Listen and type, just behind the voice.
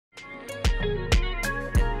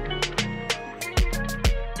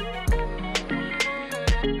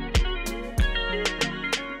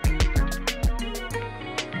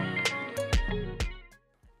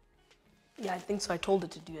think so. I told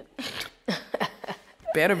it to do it.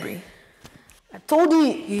 Better be. I told you.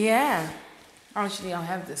 Yeah. Actually, I'll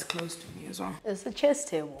have this close to me as well. It's a chess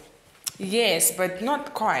table. Yes, but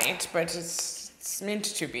not quite. But it's meant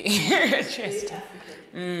to be a chess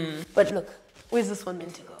table. But look, where's this one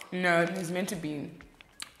meant to go? No, it's meant to be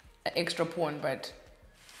an extra pawn, but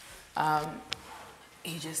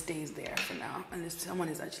he just stays there for now, unless someone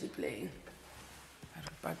is actually playing.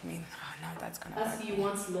 That'll bug me. Oh, now that's gonna bug me. You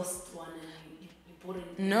once lost one and you bought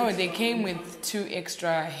it. No, they came with 2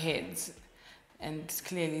 extra heads, and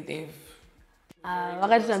clearly they've.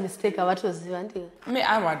 What a mistake. What was it?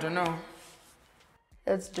 I don't know.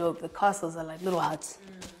 That's dope. The castles are like little huts.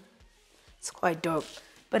 It's quite dope.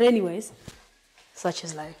 But anyways, such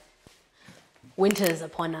is life. Winter is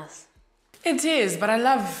upon us. It is, but I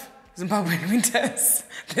love Zimbabwean winters.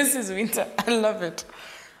 This is winter. I love it.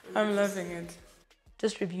 I'm loving it.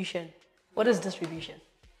 Distribution. What is distribution?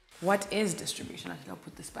 What is distribution? I think I'll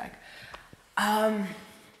put this back.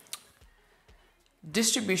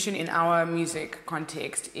 Distribution in our music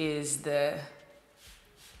context is the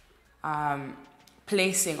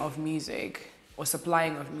placing of music or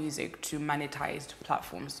supplying of music to monetized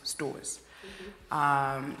platforms, stores.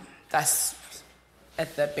 That's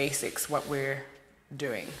at the basics what we're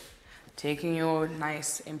doing. Taking your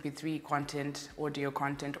nice MP3 content, audio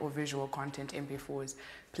content, or visual content, MP4s,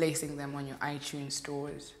 placing them on your iTunes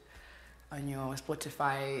stores, on your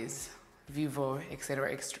Spotify's, Vivo,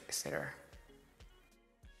 etc., etc.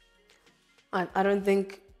 I don't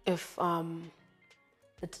think if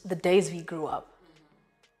the days we grew up,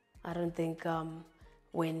 I don't think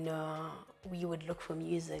when we would look for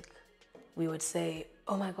music, we would say,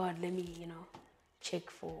 oh my God, let me,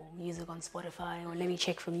 check for music on Spotify, or let me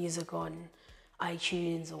check for music on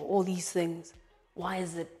iTunes, or all these things. Why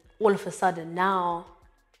is it all of a sudden now,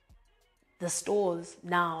 the stores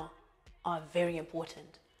now are very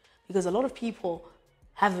important? Because a lot of people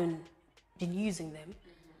haven't been using them,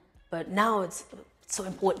 but now it's so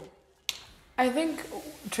important. I think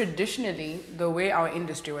traditionally, the way our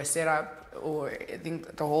industry was set up, or I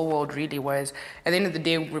think the whole world really was, at the end of the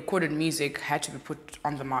day, recorded music had to be put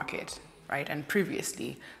on the market, right? And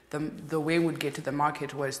previously, the way we'd get to the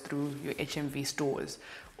market was through your HMV stores,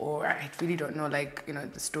 or I really don't know,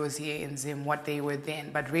 the stores here in Zim, what they were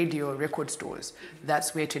then, but radio record stores,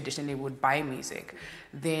 that's where traditionally we would buy music.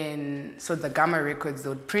 Then, so the Gamma records, they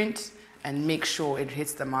would print and make sure it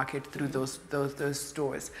hits the market through those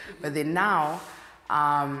stores. But then now,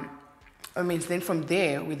 then from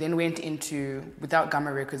there, we then went into, without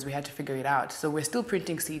Gamma Records, we had to figure it out. So we're still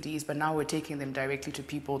printing CDs, but now we're taking them directly to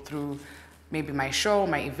people through maybe my show,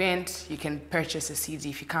 my event. You can purchase a CD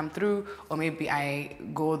if you come through, or maybe I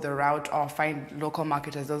go the route or find local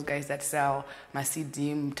marketers, those guys that sell my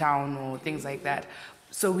CD in town or things like that.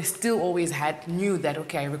 So we still always knew that,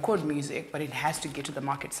 okay, I record music, but it has to get to the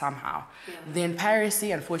market somehow. Yeah. Then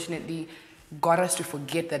piracy, unfortunately, got us to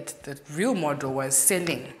forget that the real model was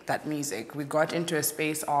selling that music. We got into a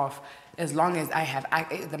space of, as long as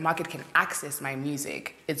the market can access my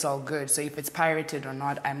music, it's all good. So if it's pirated or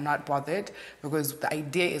not, I'm not bothered, because the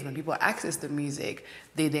idea is when people access the music,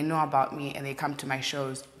 they know about me and they come to my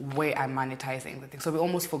shows where I'm monetizing the thing. So we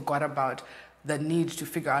almost forgot about the need to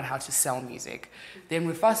figure out how to sell music. Then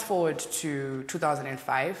we fast forward to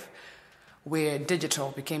 2005, where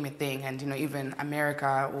digital became a thing, and even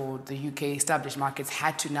America or the UK established markets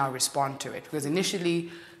had to now respond to it, because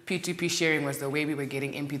initially P2P sharing was the way we were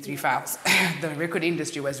getting MP3 files. The record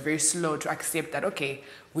industry was very slow to accept that, okay,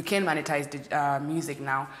 we can monetize music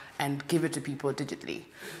now and give it to people digitally.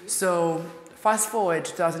 So fast forward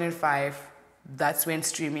 2005, that's when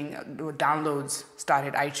streaming downloads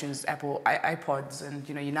started, iTunes, Apple, iPods, and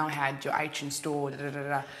you now had your iTunes store,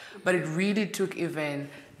 But it really took even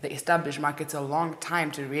the established markets a long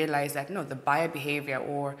time to realize that no, the buyer behavior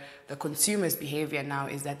or the consumer's behavior now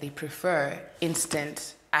is that they prefer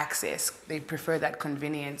instant access. They prefer that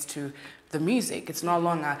convenience to the music. It's no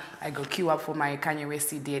longer I go queue up for my Kanye West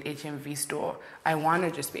CD at HMV store. I want to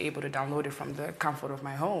just be able to download it from the comfort of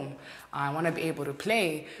my home. I want to be able to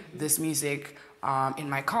play this music in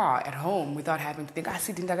my car at home without having to think,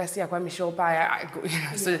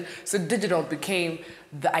 so digital became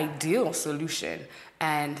the ideal solution,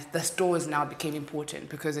 and the stores now became important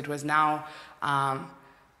because it was now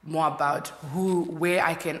more about where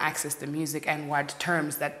I can access the music and what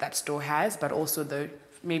terms that store has, but also the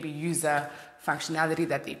maybe user functionality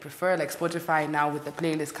that they prefer. Like Spotify now with the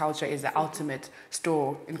playlist culture is the ultimate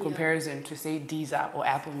store in comparison to say Deezer or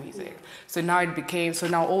Apple Music. So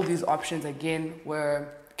now all these options again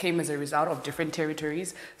came as a result of different territories.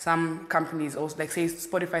 Some companies also, like say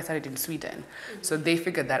Spotify started in Sweden. So they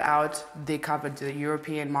figured that out. They covered the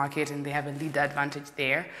European market and they have a leader advantage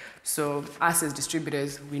there. So us as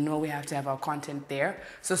distributors, we know we have to have our content there.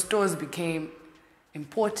 So stores became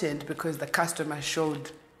important because the customer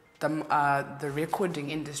showed the recording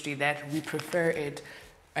industry that we prefer it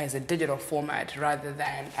as a digital format rather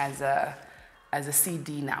than as a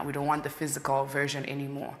CD now. We don't want the physical version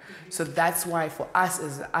anymore. So that's why for us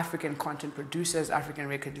as African content producers, African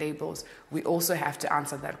record labels, we also have to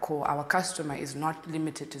answer that call. Our customer is not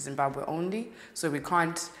limited to Zimbabwe only, so we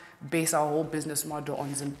can't base our whole business model on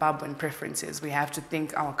Zimbabwean preferences. We have to think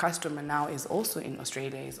our customer now is also in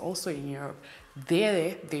Australia, is also in Europe.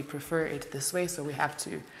 There, they prefer it this way, so we have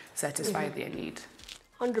to satisfy their need.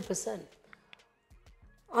 100%.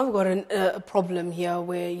 I've got a problem here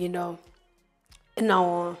where, you know, in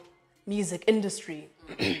our music industry,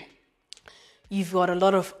 you've got a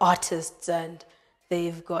lot of artists and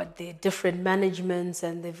they've got their different managements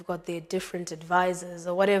and they've got their different advisors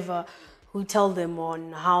or whatever who tell them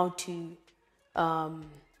on how to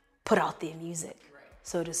put out their music,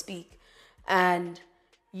 so to speak. And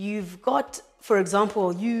you've got, for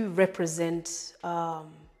example, you represent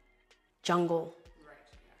Jungle.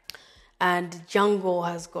 And Jungle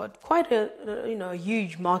has got quite a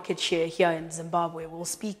huge market share here in Zimbabwe. We'll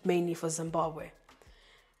speak mainly for Zimbabwe.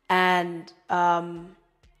 And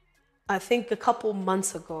I think a couple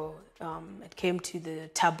months ago, it came to the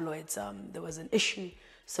tabloids. There was an issue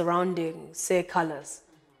surrounding Say Colors,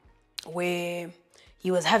 where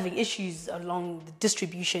he was having issues along the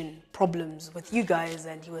distribution problems with you guys,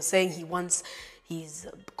 and he was saying he wants his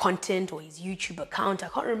content or his YouTube account. I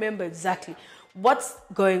can't remember exactly. What's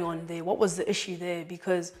going on there? What was the issue there?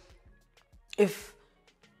 Because if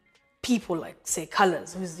people like, say,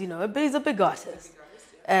 Colors, who's, he's a big artist,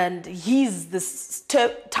 and he's this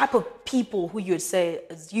type of people who you would say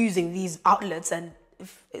is using these outlets, and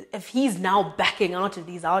if he's now backing out of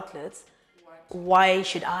these outlets, why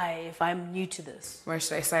should I, if I'm new to this? Why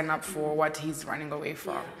should I sign up for what he's running away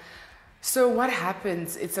from? Yeah. So what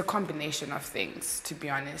happens, it's a combination of things, to be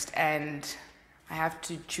honest, and I have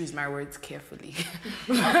to choose my words carefully.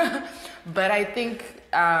 But I think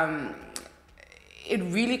it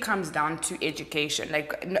really comes down to education.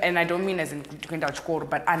 And I don't mean as in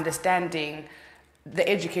but understanding the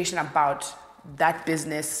education about that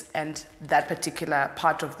business and that particular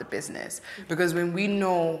part of the business. Because when we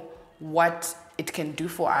know what it can do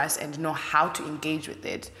for us and know how to engage with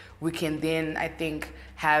it, we can then, I think,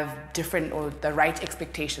 have different or the right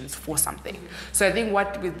expectations for something. So I think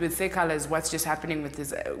what with Say Colors, what's just happening with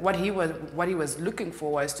this, what he was looking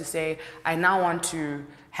for was to say, I now want to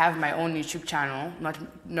have my own YouTube channel,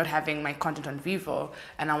 not having my content on Vivo,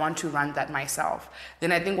 and I want to run that myself.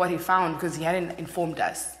 Then I think what he found, because he hadn't informed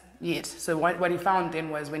us yet, so what he found then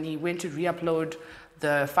was when he went to re-upload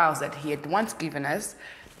the files that he had once given us,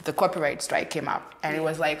 the copyright strike came up, and it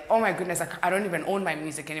was like, oh my goodness, I don't even own my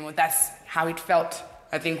music anymore. That's how it felt,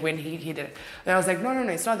 I think, when he did it. And I was like, no,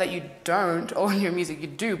 it's not that you don't own your music, you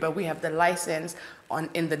do, but we have the license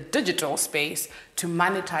in the digital space to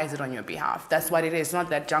monetize it on your behalf. That's what it is. It's not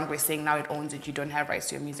that Jungle is saying now it owns it, you don't have rights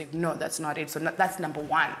to your music. No, that's not it. So that's number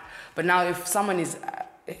one. But now if someone is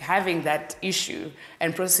having that issue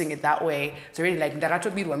and processing it that way, it's already like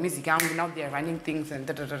music, now they're running things and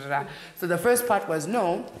da. So the first part was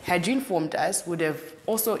no, had you informed us, would have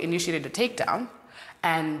also initiated a takedown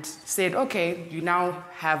and said, okay, you now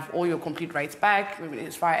have all your complete rights back.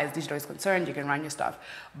 As far as digital is concerned, you can run your stuff.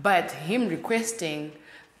 But him requesting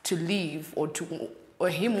to leave or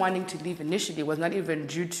him wanting to leave initially was not even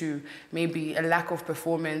due to maybe a lack of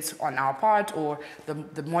performance on our part or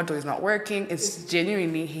the model is not working. It's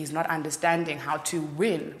genuinely he's not understanding how to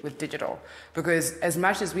win with digital. Because as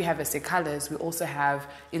much as we have Say Colors, we also have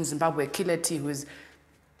in Zimbabwe Killer T, who's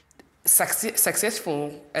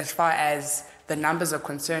successful as far as the numbers are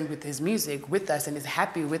concerned with his music with us and is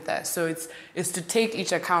happy with us. So it's to take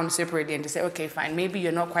each account separately and to say, okay, fine, maybe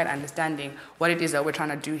you're not quite understanding what it is that we're trying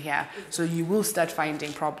to do here. So you will start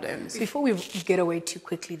finding problems. Before we get away too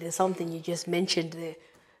quickly, there's something you just mentioned there.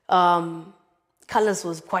 Colors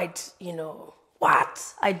was quite,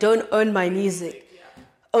 what? I don't own my music.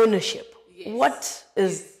 Ownership. Yes. What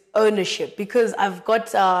is ownership? Because I've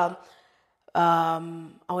got, I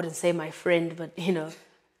wouldn't say my friend, but,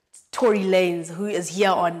 Tory Lanez, who is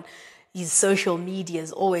here on his social media,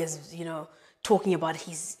 is always, talking about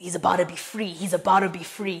he's about to be free. He's about to be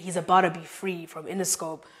free. He's about to be free from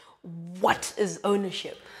Interscope. What is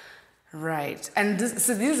ownership? Right. And these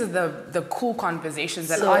are the cool conversations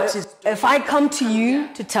that artists... If I come to you,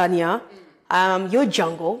 to Tannia, you're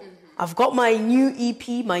Jungle, I've got my new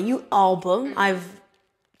EP, my new album. I've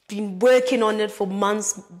been working on it for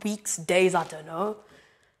months, weeks, days, I don't know.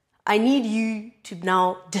 I need you to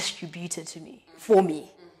now distribute it to me, for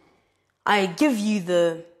me. I give you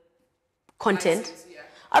the content. License, yeah.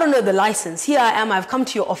 I don't know the license. Here I am, I've come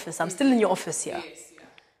to your office. I'm still in your office here. Yes,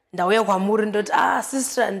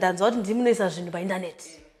 Sister, and internet.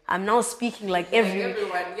 I'm now speaking like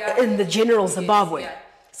in the general Zimbabwe.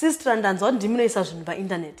 Sister, and by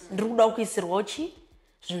internet. Internet.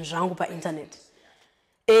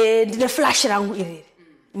 Ndine flash rangu irere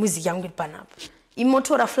music yangu iri panapa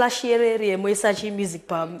imotora flash irere moisachi music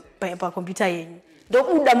pa computer yenyu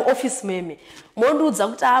ndokuda muoffice meme mondudza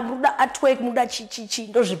kuti muda artwork muda chichichi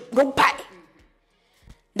ndokupai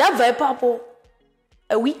ndabva ipapo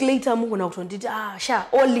a week later mugona kutonditi sha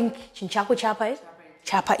all link chinhu chako chapa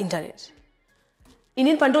internet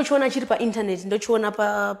inini pandochiona chiri pa internet ndochiona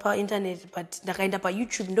pa internet but ndakaenda pa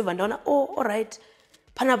YouTube ndobva ndaona all right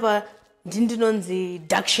panapa ndinonzi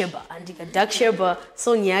Dark Sheba andika Dark Sheba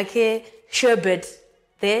song yake Sherbet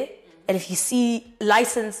there, and if you see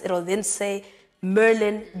license it'll then say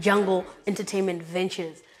Merlin Jungle Entertainment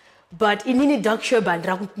Ventures, but inini Dark Sheba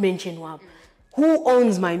ndira mention wapo. Who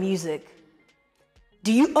owns my music?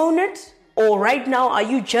 Do you own it? Or right now are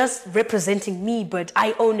you just representing me but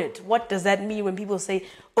I own it? What does that mean when people say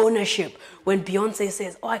ownership? When Beyonce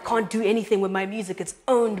says, I can't do anything with my music, it's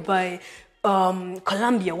owned by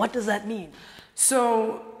Colombia, what does that mean?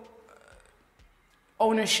 So,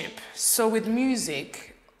 ownership. So with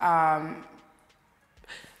music,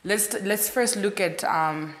 let's first look at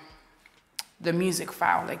the music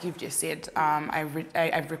file, like you've just said.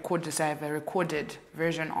 I've recorded, so I have a recorded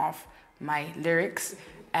version of my lyrics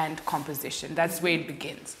and composition. That's where it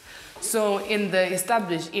begins. So in the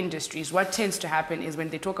established industries, what tends to happen is when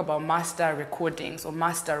they talk about master recordings or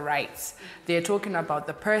master rights, they're talking about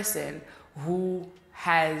the person who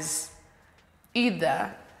has either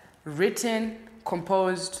written,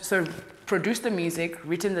 composed, so produced the music,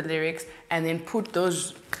 written the lyrics, and then put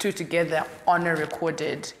those two together on a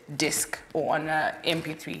recorded disc or on a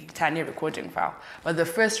MP3 Tannia recording file. But the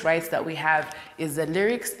first rights that we have is the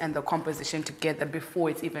lyrics and the composition together before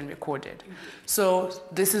it's even recorded. So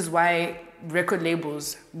this is why record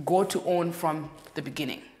labels go to own from the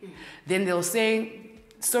beginning. Then they'll say,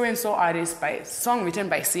 so-and-so artist, by song written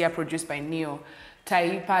by Sia, produced by Neo,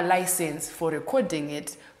 taipa license for recording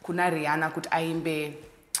it, kuna Rihanna kut aimbe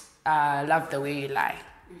Love the Way You Lie.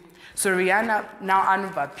 So Rihanna now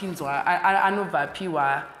anova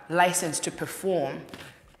piwa license to perform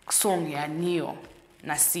song ya Neo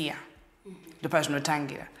na Sia, the person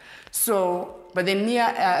tangira. So, but then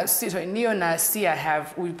Neo na Sia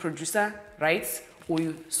have we producer rights,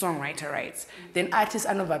 we songwriter rights. Then artist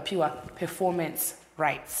anova piwa performance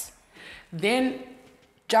rights. Then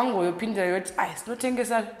Django yopinda yot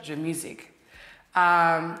sinotengesa je music.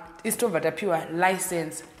 It's to pure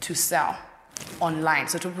license to sell online.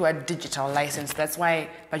 So to pure digital license. That's why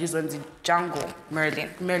by just on the Django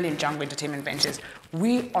Merlin Jungle Entertainment Ventures,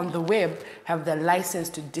 we on the web have the license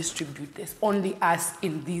to distribute this. Only us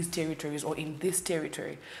in these territories or in this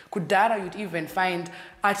territory. Kudara, you'd even find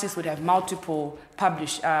artists would have multiple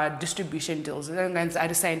distribution deals.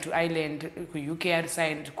 I'd signed to Ireland, UK, I'd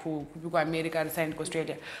signed to America, I'd signed to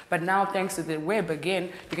Australia. But now, thanks to the web,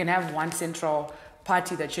 again, you can have one central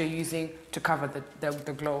party that you're using to cover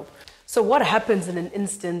the globe. So what happens in an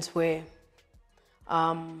instance where,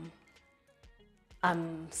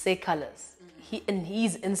 say Colors, in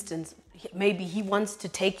his instance, maybe he wants to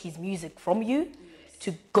take his music from you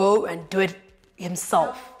to go and do it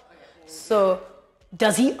himself. So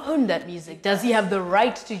does he own that music? Does he have the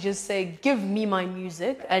right to just say, give me my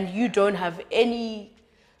music and you don't have any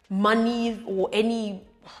money or any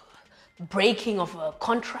breaking of a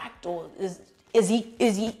contract, or is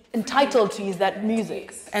he entitled to use that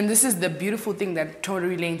music? And this is the beautiful thing that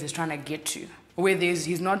Tory Lanez is trying to get to, where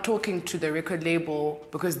he's not talking to the record label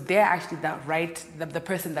because they're actually the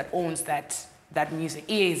person that owns that music.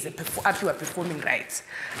 He is actually performing rights.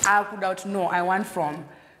 I would out know. I want from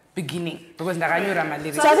beginning because so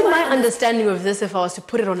I think my understanding of this, if I was to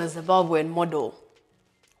put it on a Zimbabwean model,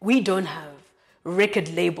 we don't have record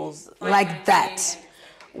labels like that,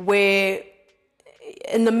 where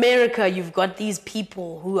in America, you've got these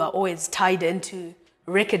people who are always tied into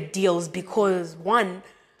record deals because, one,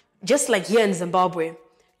 just like here in Zimbabwe,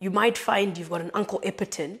 you might find you've got an Uncle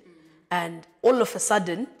Epiton and all of a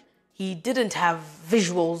sudden, he didn't have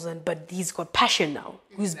visuals, but he's got Passion now,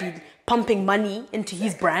 who's been pumping money into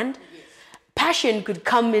his brand. Passion could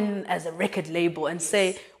come in as a record label and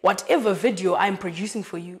say, whatever video I'm producing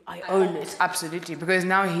for you, I own it. Absolutely, because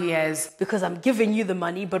now he has... Because I'm giving you the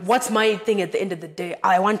money, but what's my thing at the end of the day?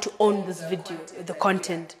 I want to own this video, the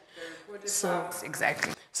content. So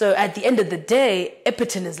Exactly. So at the end of the day,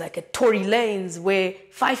 Epperton is like a Tory Lanez where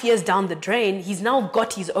 5 years down the drain, he's now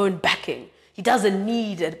got his own backing. He doesn't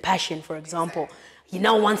need a passion, for example. He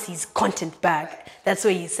now wants his content back. That's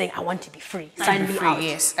why he's saying, I want to be free. Sign me out.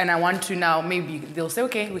 Yes, and I want to now, maybe they'll say,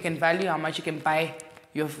 okay, we can value how much you can buy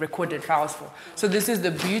your recorded files for. So this is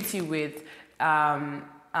the beauty with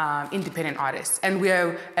independent artists. And we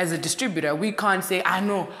are, as a distributor, we can't say, I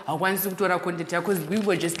know, I want to do our content here, because we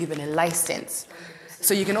were just given a license.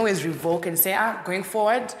 So you can always revoke and say, going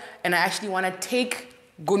forward, and I actually want to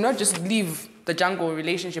go not just leave the jungle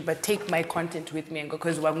relationship, but take my content with me and go,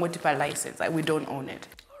 because we're multiple license, like we don't own it.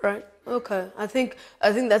 Right. Okay. I think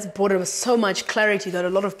that's brought us so much clarity that a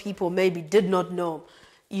lot of people maybe did not know.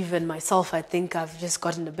 Even myself, I think I've just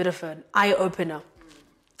gotten a bit of an eye-opener.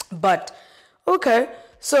 But, okay,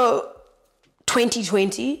 so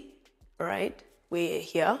 2020, right, we're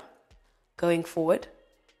here, going forward.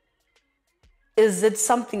 Is it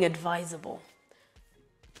something advisable?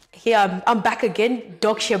 Here, I'm back again,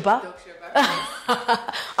 Doc Sheba.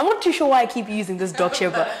 I'm not too sure why I keep using this Doc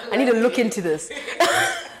Sheba. I need to look into this.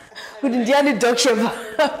 Doc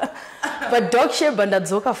Sheba. But Doc Sheba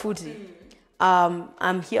ndadzoka futi.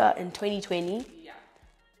 I'm here in 2020.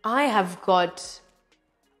 I have got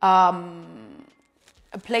a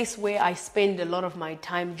place where I spend a lot of my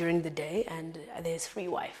time during the day, and there's free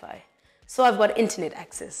Wi-Fi. So I've got internet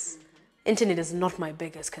access. Internet is not my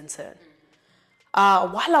biggest concern.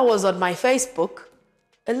 While I was on my Facebook,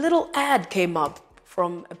 a little ad came up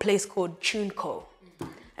from a place called TuneCo.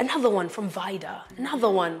 Another one from Vida. Another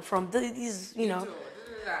one from these,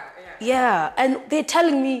 Yeah, and they're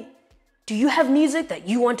telling me, do you have music that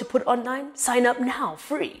you want to put online? Sign up now,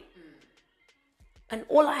 free. And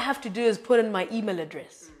all I have to do is put in my email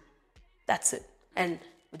address. That's it. And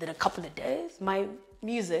within a couple of days, my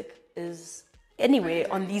music is anywhere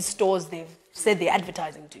on these stores they've said they're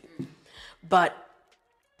advertising to. But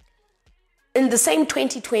in the same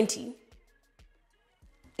 2020,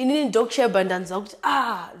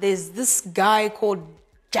 there's this guy called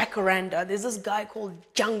Jacaranda, there's this guy called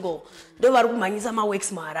Jungle. Music.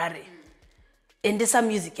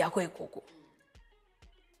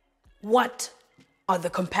 What are the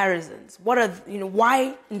comparisons? What are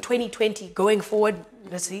why in 2020 going forward,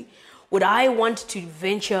 let's see, would I want to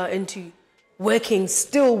venture into working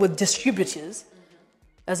still with distributors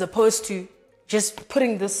as opposed to just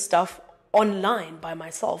putting this stuff online by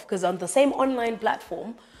myself? Because on the same online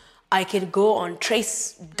platform, I can go on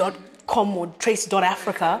trace.com or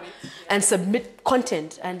trace.africa and submit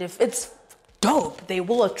content. And if it's dope, they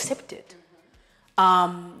will accept it.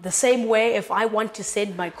 The same way, if I want to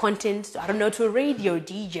send my content, I don't know, to a radio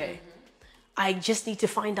DJ, I just need to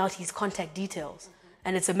find out his contact details.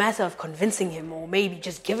 And it's a matter of convincing him or maybe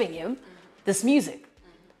just giving him this music.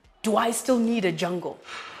 Do I still need a jungle?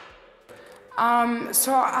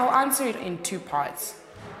 So I'll answer it in two parts.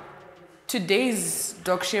 Today's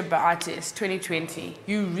Doc Sheba artist, 2020,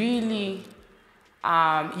 you really,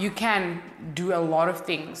 you can do a lot of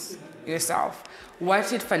things yourself.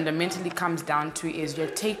 What it fundamentally comes down to is you're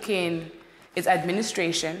taking, it's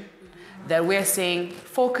administration that we're saying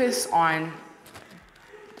focus on,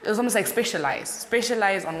 it's almost like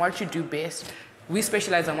specialize on what you do best. We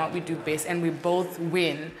specialize on what we do best, and we both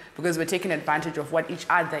win because we're taking advantage of what each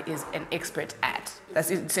other is an expert at.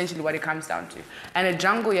 That's essentially what it comes down to. And at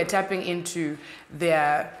Jungle, you're tapping into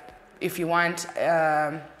their, if you want,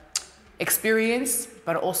 experience,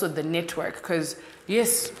 but also the network. Because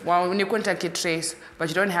yes, well, when you contact a Trace, but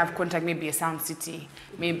you don't have contact, maybe a Sound City,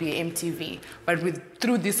 maybe a MTV. But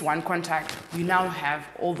through this one contact, you now have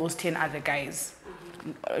all those 10 other guys.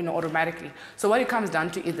 Automatically. So what it comes down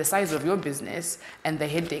to is the size of your business and the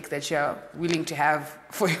headache that you're willing to have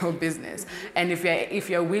for your business. And if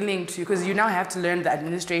you're willing to, because you now have to learn the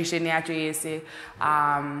administration, the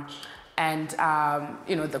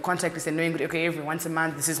contact is knowing, okay, every once a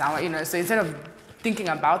month, this is how, so instead of thinking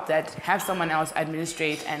about that, have someone else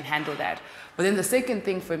administrate and handle that. But then the second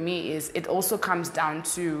thing for me is it also comes down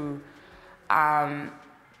to the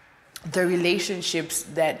relationships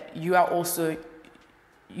that you are also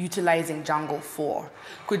utilizing Jungle for.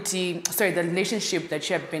 The relationship that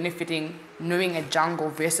you're benefiting knowing a Jungle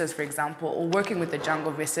versus, for example, or working with the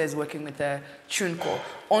Jungle versus working with the TuneCo,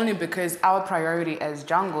 only because our priority as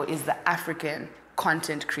Jungle is the African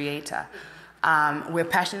content creator. We're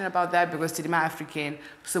passionate about that because Tidima African,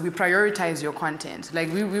 so we prioritize your content.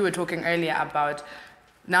 Like we were talking earlier about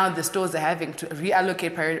now the stores are having to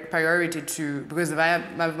reallocate priority to, because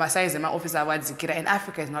my size in my office awards in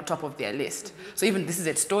Africa is not top of their list. So even this is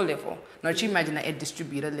at store level. Now you imagine at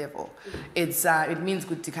distributor level. It's it means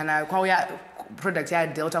good to kind of products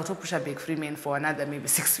dealt out to push a big free man for another maybe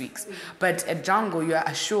 6 weeks. But at Django you are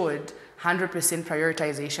assured 100%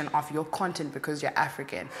 prioritization of your content because you're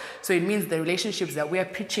African. So it means the relationships that we are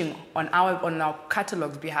pitching on our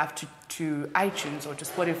catalog's behalf to iTunes or to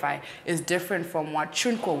Spotify is different from what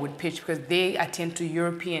Chunko would pitch because they attend to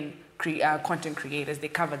European content creators. They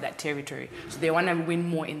cover that territory. So they want to win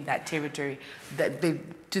more in that territory.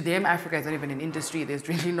 To them, Africa is not even an industry. There's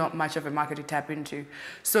really not much of a market to tap into.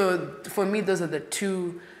 So for me, those are the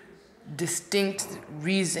two distinct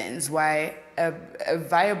reasons why a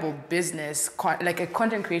viable business, like a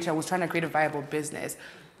content creator who's trying to create a viable business,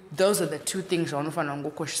 those are the two things.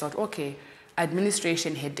 Okay,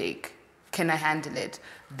 administration headache, can I handle it?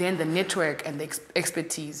 Then the network and the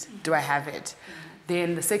expertise, do I have it?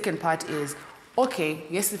 Then the second part is, okay,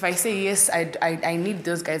 yes, if I say yes, I need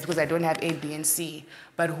those guys because I don't have A, B, and C,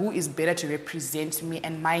 but who is better to represent me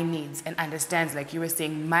and my needs and understands, like you were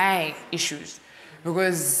saying, my issues?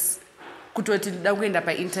 Because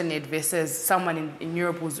by internet versus someone in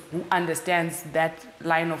Europe who understands that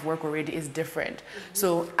line of work already is different.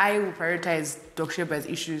 So I will prioritize Dr. Sheba's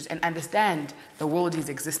issues and understand the world he's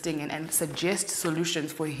existing in and suggest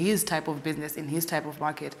solutions for his type of business in his type of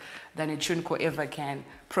market than a Chunko ever can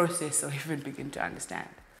process or even begin to understand.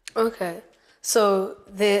 Okay. So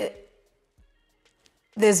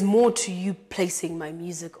there's more to you placing my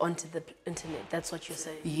music onto the internet. That's what you're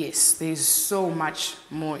saying? Yes, there's so much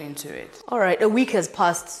more into it. All right, a week has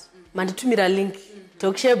passed. Manditumira link.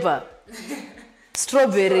 Toksheba.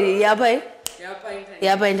 Strawberry. Yaba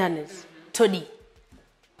internet. Todi.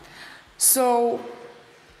 So,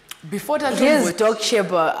 before that, here's Doc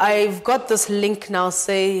Sheba. I've got this link now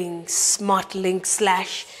saying smart link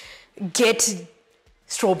 / get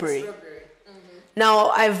strawberry. Now,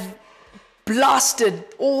 I've blasted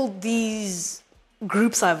all these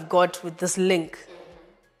groups I've got with this link,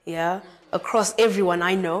 yeah, across everyone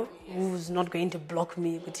I know who's not going to block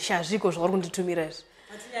me. But don't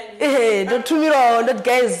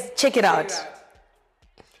guys, check it out.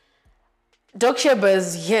 Doc Sheba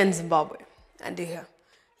is here in Zimbabwe, and here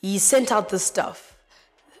he sent out this stuff.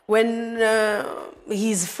 When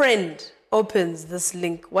his friend opens this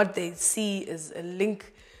link, what they see is a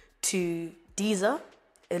link to Deezer,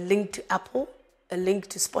 a link to Apple, a link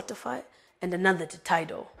to Spotify, and another to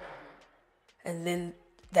Tidal. And then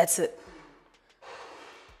that's it.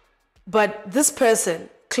 But this person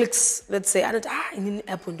clicks, let's say, I don't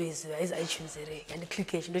Apple is iTunes and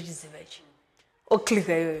click it, or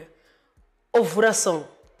click or for a song.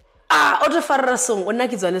 Or for a song, or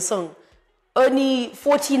naked on a song. Only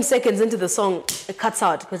 14 seconds into the song, it cuts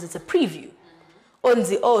out because it's a preview.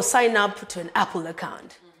 Sign up to an Apple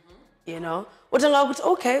account. You know?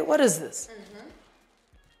 Okay, what is this?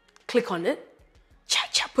 Click on it.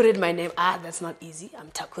 Put in my name. That's not easy. I'm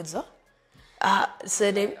Takudza.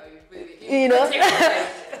 Surname. You know?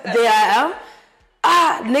 There I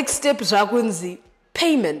am. Next step, Ragunzi.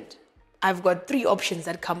 Payment. I've got 3 options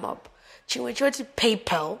that come up.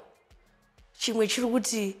 PayPal.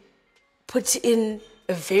 Put in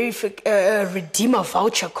a redeemer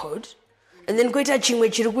voucher code. And then go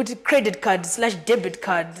to credit card / debit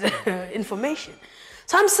card information.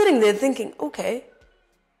 So I'm sitting there thinking, okay,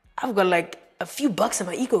 I've got like a few bucks in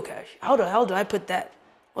my eco cash. How do I put that?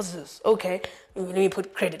 What's this? Okay, let me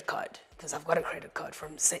put credit card because I've got a credit card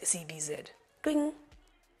from CBZ. Ding.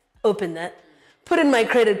 Open that. Put in my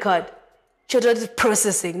credit card.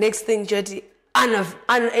 Processing. Next thing,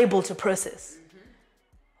 unable to process.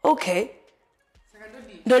 Okay.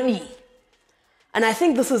 Don't need. And I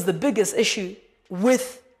think this is the biggest issue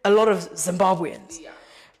with a lot of Zimbabweans. Yeah.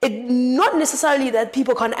 It's not necessarily that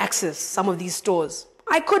people can't access some of these stores.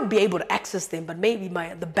 I could be able to access them, but maybe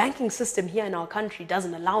the banking system here in our country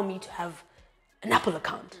doesn't allow me to have an Apple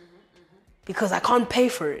account because I can't pay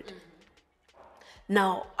for it.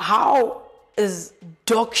 Now, how is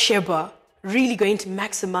Doc Sheba really going to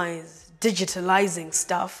maximize digitalizing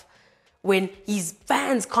stuff when his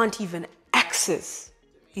fans can't even access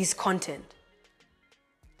his content?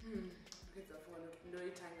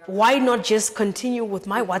 Why not just continue with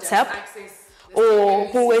my WhatsApp or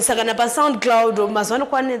SoundCloud or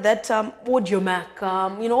that Audio Mac,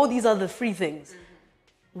 all these other free things?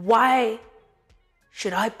 Why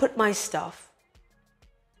should I put my stuff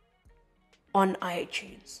on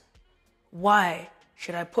iTunes? Why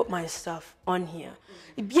should I put my stuff on here?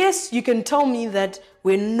 Yes, you can tell me that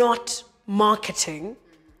we're not marketing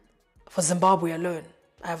for Zimbabwe alone.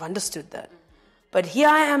 I have understood that. But here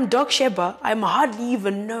I am, Doc Sheba. I'm hardly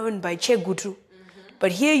even known by Che Gutu.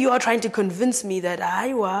 But here you are trying to convince me that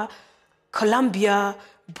Iowa, Colombia,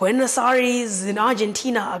 Buenos Aires in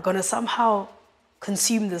Argentina are going to somehow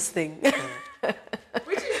consume this thing.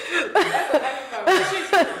 Which is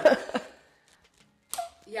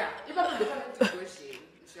yeah.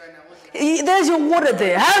 There's your water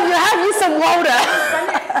there. Have you some water.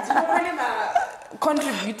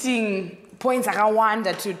 Contributing points I want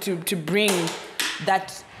to bring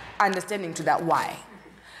that understanding to that why.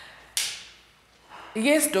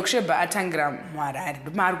 Yes, Dr. Atangram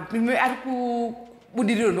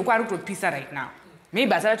pizza right now.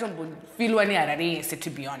 Maybe I don't feel one year to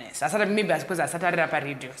be honest. I started maybe because I started up a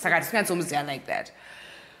radio. So I spent almost there like that.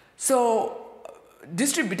 So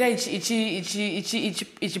distributor ichi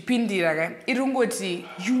pindi raga irungoti,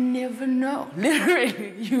 you never know.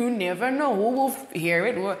 Literally, you never know who will hear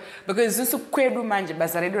it because this kwedu manje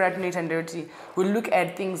basare right night and dirty. We look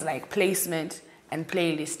at things like placement and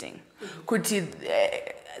playlisting.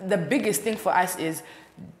 The biggest thing for us is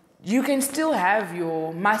you can still have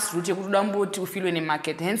your mass route to feel in the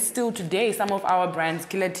market. Hence, still today, some of our brands,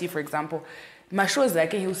 Killer T, for example, Masho's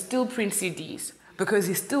like he'll still print CDs because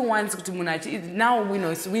he still wants to now we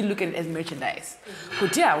know we look at it as merchandise.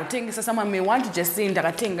 So someone may want to just say in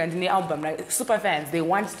the album like super fans, they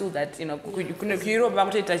want still that you can hear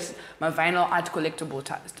about it as my vinyl art collectible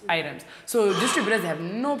items. So distributors have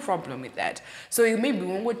no problem with that. So you maybe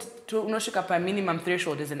won't to shake up a minimum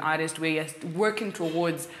threshold as an artist where you're working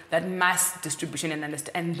towards that mass distribution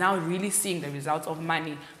and now really seeing the results of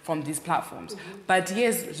money from these platforms. But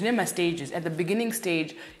yes, remember stages. At the beginning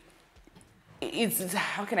stage, it's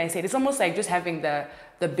how can I say it? It's almost like just having the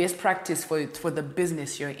best practice for the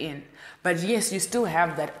business you're in. But yes, you still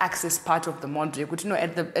have that access part of the model. But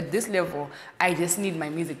at this level, I just need my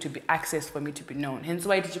music to be accessed for me to be known. Hence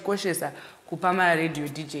why Tichikoshe Kupama radio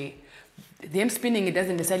DJ. Them spinning it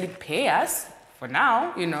doesn't necessarily pay us for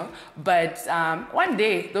now, But one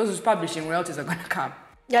day those who's publishing royalties are gonna come.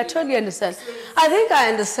 Yeah, I totally understand. I think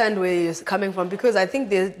I understand where you're coming from because I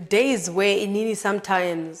think there's days where in Nini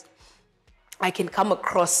sometimes I can come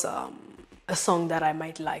across a song that I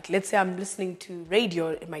might like. Let's say I'm listening to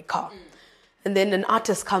radio in my car, and then an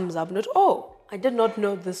artist comes up and I did not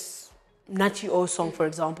know this Nachi O song, for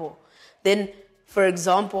example. Then, for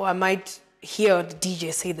example, I might hear the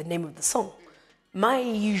DJ say the name of the song. My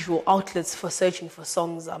usual outlets for searching for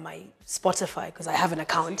songs are my Spotify because I have an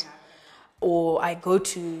account, or I go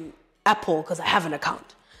to Apple because I have an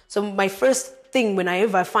account. So my first thing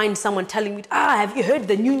whenever I find someone telling me, have you heard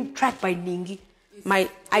the new track by Ningi?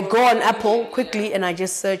 I go on Apple quickly and I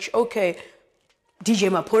just search, okay, DJ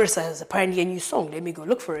Mapurisa has apparently a new song. Let me go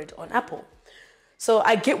look for it on Apple. So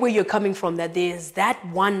I get where you're coming from, that there's that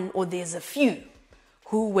one or there's a few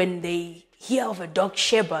who when they hear of a Doc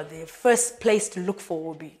Sheba, the first place to look for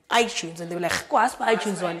will be iTunes. And they're like,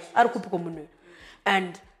 iTunes one.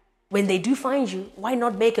 And when they do find you, why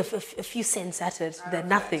not make a few cents at it? They're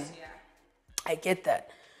nothing. I get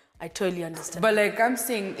that. I totally understand. But like I'm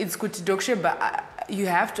saying, it's Kuti Dokshe, but you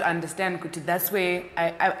have to understand, Kuti, that's where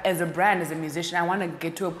I, as a brand, as a musician, I want to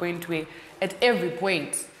get to a point where at every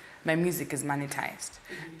point, my music is monetized.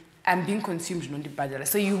 I'm being consumed,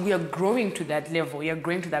 so we are growing to that level. You're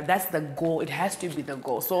growing to that. That's the goal. It has to be the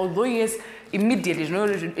goal. So although, yes, immediately,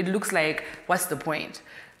 it looks like, what's the point?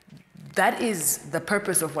 That is the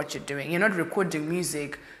purpose of what you're doing. You're not recording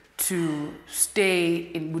music to stay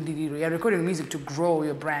in Budidiro. You're recording music to grow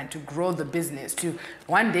your brand, to grow the business, to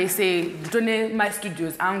one day say, my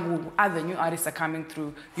studios, other new artists are coming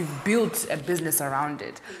through. You've built a business around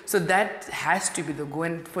it. So that has to be the goal.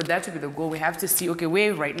 And for that to be the goal, we have to see, okay,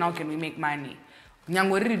 where right now can we make money?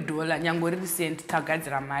 And we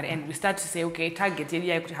start to say, okay, target,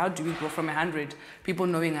 how do we grow from 100 people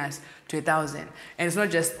knowing us to 1,000? And it's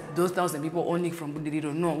not just those 1,000 people only from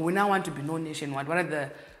Budidiro. No, we now want to be known nationwide.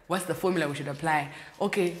 What's the formula we should apply?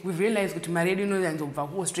 Okay, we've realized that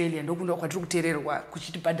Australia and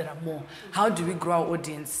more. How do we grow our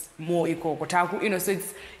audience more equal? So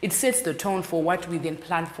it sets the tone for what we then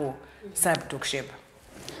plan for Doc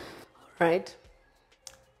Right.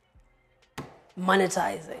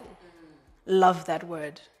 Monetizing. Love that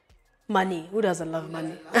word. Money. Who doesn't love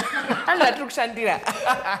money? I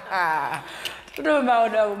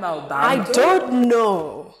don't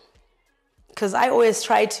know. Because I always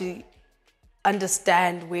try to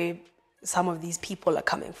understand where some of these people are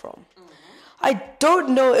coming from. I don't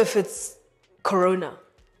know if it's Corona,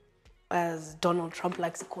 as Donald Trump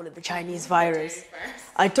likes to call it, the Chinese virus.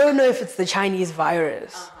 I don't know if it's the Chinese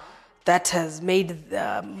virus that has made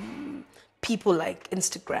people like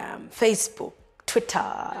Instagram, Facebook, Twitter,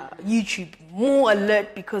 YouTube more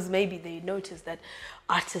alert because maybe they notice that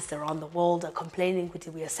artists around the world are complaining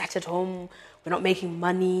because we are sat at home, we're not making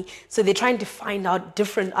money. So they're trying to find out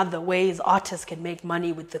different other ways artists can make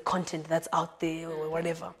money with the content that's out there or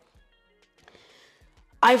whatever.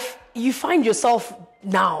 You find yourself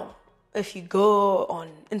now, if you go on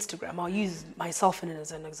Instagram, I'll use myself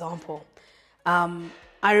as an example.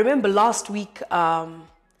 I remember last week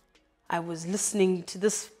I was listening to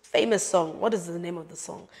this famous song. What is the name of the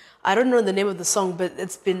song? I don't know the name of the song, but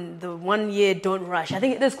it's been the 1 year Don't Rush. I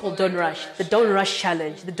think it is called Don't Rush. The Don't Rush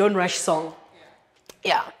Challenge, the Don't Rush song.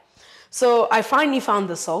 Yeah. So I finally found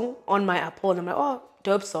the song on my Apple and I'm like, oh,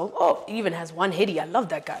 dope song. Oh, it even has one hitty. I love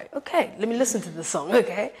that guy. Okay, let me listen to the song,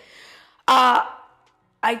 okay?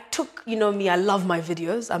 I took, you know me, I love my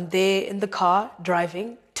videos. I'm there in the car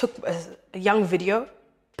driving, took a young video,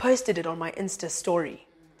 posted it on my Insta story.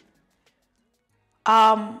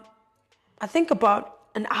 I think about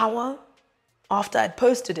an hour after I'd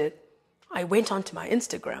posted it, I went onto my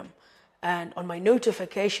Instagram and on my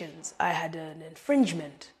notifications, I had an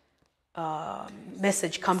infringement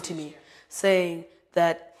message come to me saying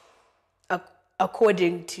that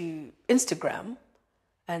according to Instagram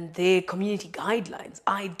and their community guidelines,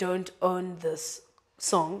 I don't own this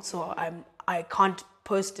song, so I can't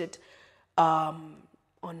post it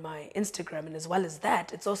on my Instagram. And as well as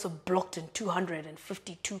that, it's also blocked in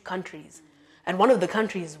 252 countries. And one of the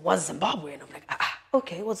countries was Zimbabwe. And I'm like,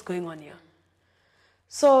 okay, what's going on here?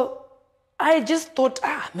 So I just thought,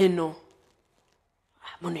 no.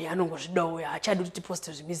 I tried to post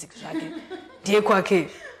the music.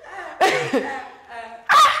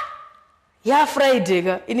 Yeah, Friday,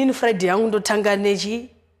 inini Friday, I want to tanga neji,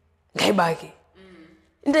 gaibaki.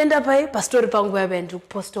 Ndenda pai, pastor pangu ya bendu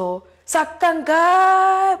posto,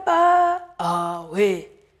 sakanga ba, we.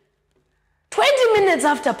 20 minutes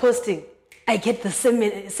after posting, I get the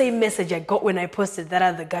same message I got when I posted that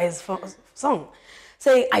other guy's song,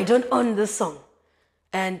 saying I don't own this song,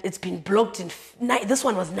 and it's been blocked in. This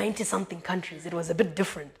one was 90-something countries. It was a bit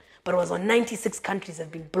different, but it was on 96 countries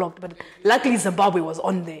have been blocked. But luckily Zimbabwe was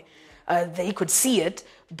on there. They could see it,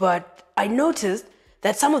 but I noticed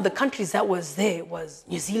that some of the countries that was there was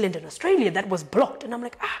New Zealand and Australia that was blocked. And I'm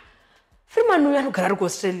like, Freeman uyanogara ku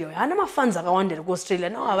Australia. Hana mafans akawanda ku Australia.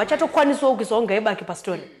 No, avachatokwanisa ukuzonga ebaki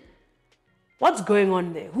pastori. What's going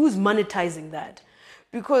on there? Who's monetizing that?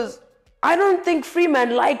 Because I don't think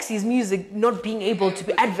Freeman likes his music not being able to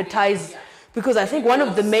be advertised. Because I think one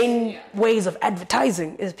of the main ways of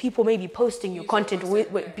advertising is people maybe posting your content,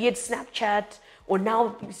 be it Snapchat, or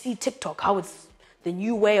now you see TikTok, how it's the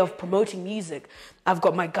new way of promoting music. I've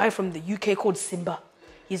got my guy from the UK called Simba.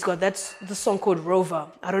 He's got the song called Rover.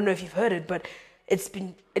 I don't know if you've heard it, but it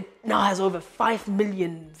now has over 5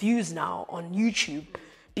 million views now on YouTube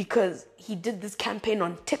because he did this campaign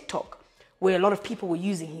on TikTok where a lot of people were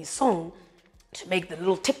using his song to make the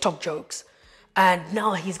little TikTok jokes. And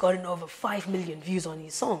now he's gotten over 5 million views on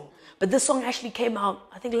his song. But this song actually came out,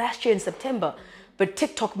 I think, last year in September. But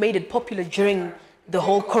TikTok made it popular during the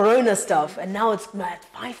whole Corona stuff. And now it's at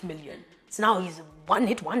 5 million. So now he's a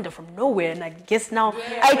one-hit wonder from nowhere. And I guess now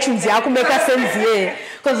iTunes, yeah, could make a sense, yeah.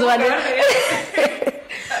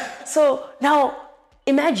 So now,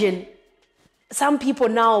 imagine, some people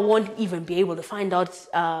now won't even be able to find out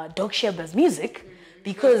Doc Sheba's music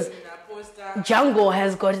because Django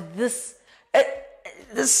has got this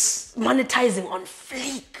monetizing on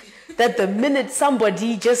fleek that the minute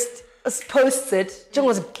somebody just posts it,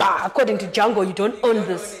 Django's according to Django, you don't own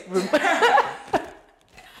this room.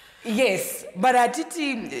 Yes, but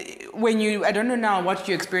Titi, I don't know now what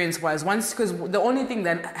your experience was once, because the only thing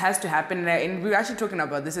that has to happen, and we're actually talking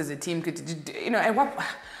about this as a team, and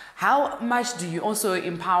how much do you also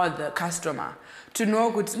empower the customer to know,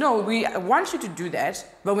 we want you to do that,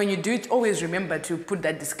 but when you do it, always remember to put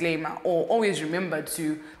that disclaimer, or always remember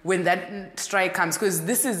to, when that strike comes, because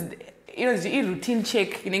this is, the routine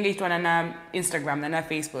check in English on Instagram and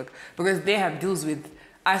Facebook, because they have deals with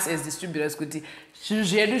us as distributors. Don't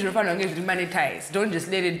just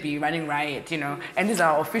let it be running riot, And these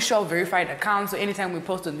are official verified accounts, so anytime we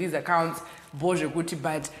post on these accounts,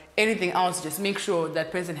 but anything else, just make sure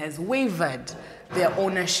that person has waived their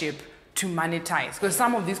ownership to monetize. Because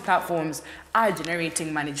some of these platforms are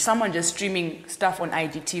generating money. Someone just streaming stuff on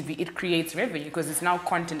IGTV, it creates revenue because it's now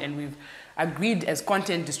content, and we've agreed as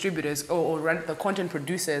content distributors or the content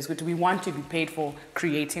producers, which we want to be paid for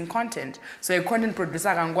creating content. So a content producer,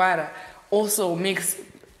 Gangwara, also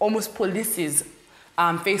almost polices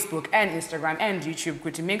Facebook and Instagram and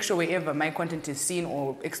YouTube to make sure wherever my content is seen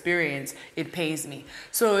or experienced, it pays me.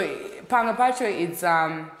 So Pangapacho,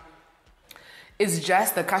 It's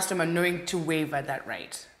just the customer knowing to waiver that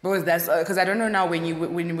right. Because I don't know now when you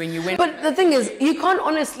went. But the thing is, you can't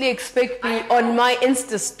honestly expect me on my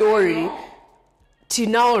Insta story to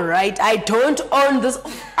now write, I don't own this.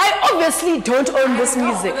 I obviously don't own this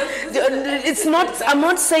music. It's not, I'm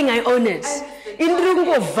not saying I own it. In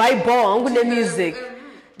the vibe on the music.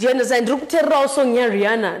 Do you understand?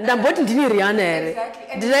 Rihanna.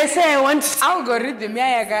 Did I say I want algorithm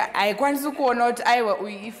I kwanisa kuona kuti aiwa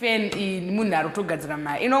ifeni munhu ari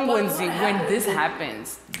kutogadzira inongonzi when this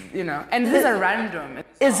happens, you know, and these are random.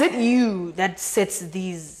 Is it you that sets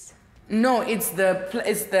these? No, it's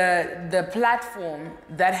the platform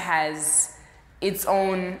that has its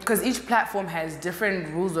own, because each platform has different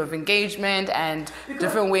rules of engagement and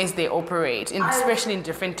different ways they operate, especially in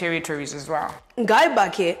different territories as well. Guy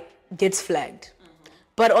Bake gets flagged.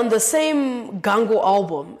 But on the same Gango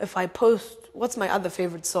album, if I post, what's my other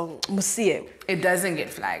favorite song? Musie. It doesn't get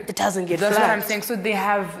flagged. It doesn't get flagged. That's what I'm saying. So they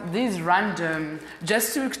have these random,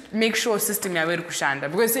 just to make sure system ya weru kushanda.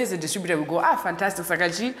 Because say as a distributor, we go, fantastic,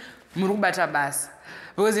 Sakachi, murubata bas.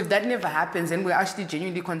 Because if that never happens, then we're actually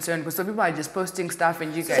genuinely concerned. Because some people are just posting stuff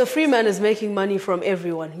and you guys... So Freeman is making money from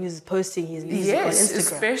everyone who's posting his music on Instagram.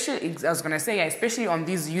 Especially, I was going to say, especially on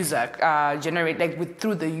these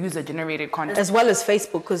through the user-generated content. As well as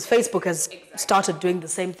Facebook, because Facebook has started doing the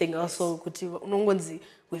same thing also.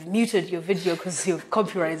 We've muted your video because your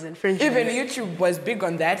copyright is infringement. Even YouTube was big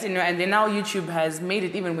on that, you know, and then now YouTube has made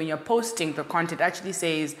it, even when you're posting the content, actually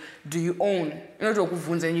says, do you own? You know,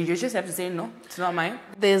 and you just have to say, no, it's not mine.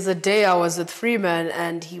 There's a day I was with Freeman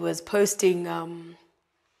and he was posting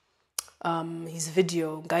his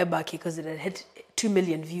video, Gaibaki, because it had hit 2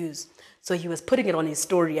 million views. So he was putting it on his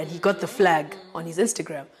story and he got the flag on his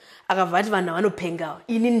Instagram.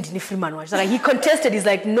 He contested, he's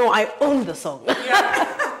like, no, I own the song. Yeah,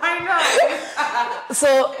 I know.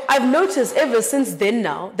 So I've noticed ever since then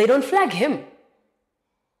now, they don't flag him.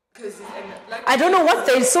 I don't know what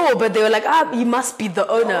they saw, but they were like, he must be the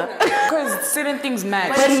owner. Because certain things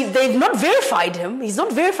match. But they've not verified him. He's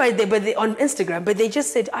not verified there on Instagram, but they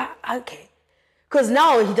just said, okay. Because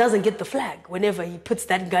now he doesn't get the flag whenever he puts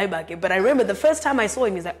that guy back in. But I remember the first time I saw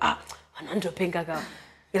him, he's like, Anando Penkaka.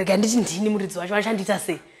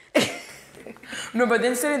 No, but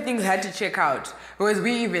then certain things had to check out. Because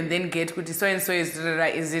we even then get, so and so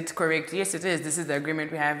is it correct? Yes, it is. This is the agreement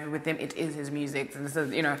we have with them. It is his music. This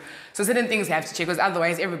is, you know. So certain things have to check, because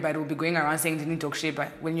otherwise everybody will be going around saying didn't talk shit, but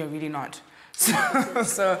when you're really not.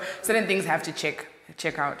 So certain things have to check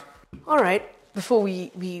out. All right. Before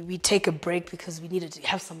we take a break because we needed to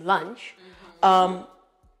have some lunch,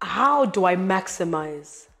 how do I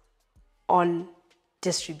maximize on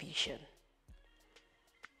distribution?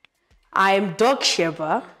 I'm Dog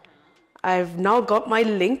Sheba. I've now got my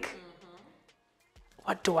link.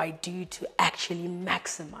 What do I do to actually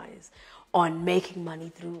maximize on making money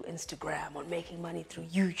through Instagram, on making money through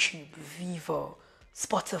YouTube, Vivo,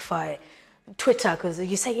 Spotify, Twitter, because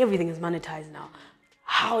you're saying everything is monetized now.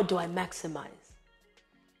 How do I maximize?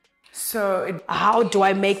 So how do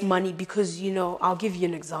I make money? Because, you know, I'll give you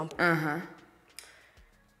an example.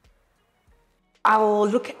 I'll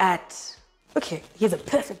look at, okay, here's a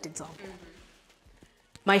perfect example.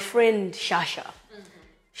 My friend Shasha.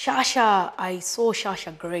 Shasha, I saw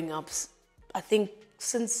Shasha growing up, I think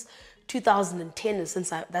since 2010,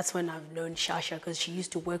 that's when I've known Shasha, because she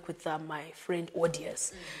used to work with my friend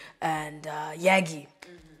Odious and Yagi.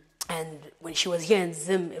 And when she was here in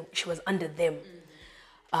Zim, she was under them.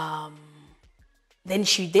 Then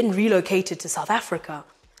she relocated to South Africa,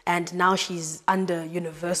 and now she's under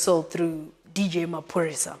Universal through DJ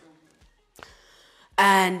Mapurisa.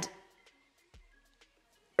 And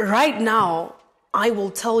right now, I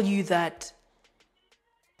will tell you that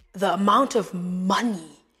the amount of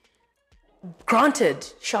money,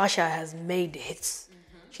 granted, Shasha has made hits.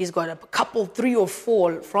 She's got a couple, 3 or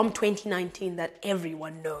 4 from 2019 that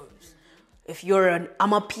everyone knows. If you're an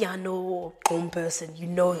Amapiano home person, you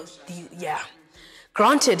know yeah.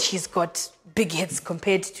 Granted, she's got big hits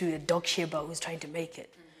compared to a Dog Sheba who's trying to make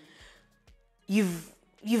it.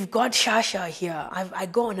 You've got Shasha here. I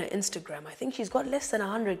go on her Instagram. I think she's got less than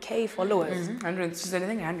 100K followers. She's I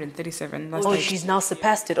think 137. She's now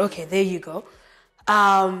surpassed it. Okay, there you go.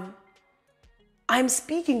 I'm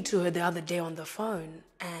speaking to her the other day on the phone,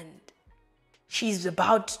 and she's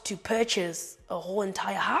about to purchase a whole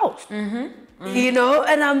entire house. You know,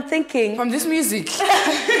 and I'm thinking... From this music?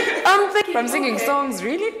 I'm thinking... From singing songs,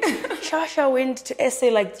 really? Shasha went to SA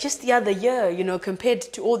like just the other year, you know, compared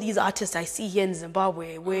to all these artists I see here in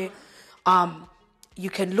Zimbabwe, where you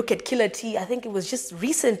can look at Killer T. I think it was just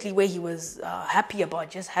recently where he was happy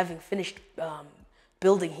about just having finished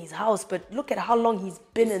building his house, but look at how long he's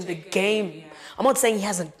been in the game. I'm not saying he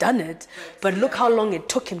hasn't done it, but look how long it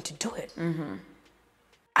took him to do it.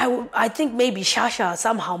 I think maybe Shasha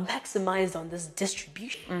somehow maximized on this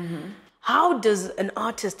distribution. How does an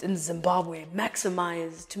artist in Zimbabwe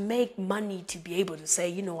maximize to make money to be able to say,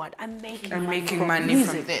 you know what, I'm making money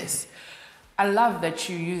from this? I love that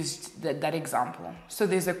you used that example. So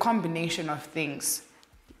there's a combination of things.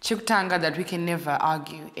 Chikutanga that we can never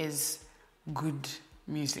argue is good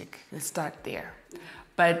music. Let's start there.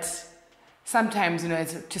 But sometimes,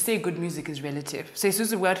 to say good music is relative. So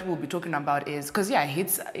Isuzu, what we'll be talking about is, because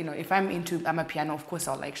hits, if I'm a piano, of course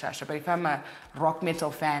I'll like Shasha, but if I'm a rock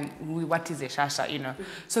metal fan, what is a Shasha,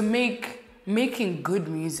 So making good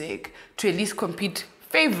music to at least compete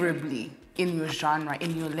favorably in your genre,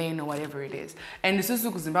 in your lane, or whatever it is. And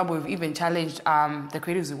Isuzu Zimbabwe, we've even challenged the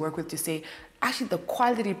creatives we work with to say, actually the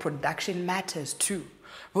quality production matters too.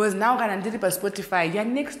 Because now by Spotify, you're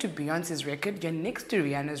next to Beyonce's record, you're next to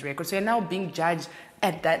Rihanna's record, so you're now being judged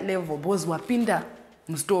at that level. Because wapinda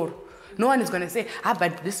mustoro. No one is going to say,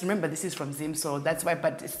 but remember, this is from Zim, so that's why,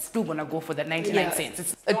 but it's still going to go for the 99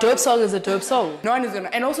 cents. A dope song is a dope song. No one is going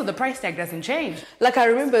to, and also the price tag doesn't change. Like I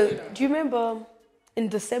remember, do you remember in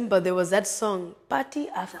December, there was that song, Party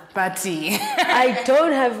After Party. I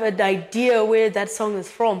don't have an idea where that song is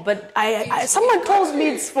from, but someone told me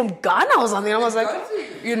it's from Ghana or something. I was like,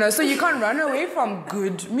 so you can't run away from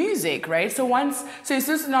good music, right? So it's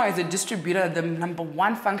just now as a distributor, the number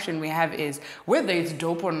one function we have is, whether it's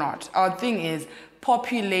dope or not, our thing is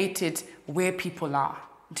populate it where people are.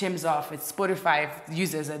 In terms of it's Spotify,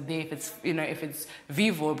 users are there. If it's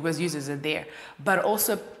Vivo, because users are there. But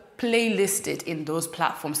also playlist it in those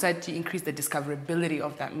platforms so that you increase the discoverability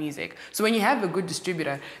of that music. So when you have a good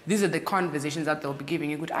distributor, these are the conversations that they'll be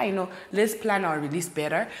giving you. Good, let's plan our release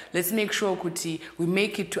better. Let's make sure we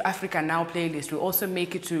make it to Africa Now playlist. We also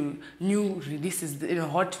make it to new releases,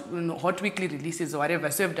 hot weekly releases or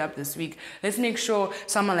whatever served up this week. Let's make sure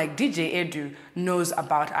someone like DJ Edu knows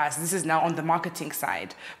about us. This is now on the marketing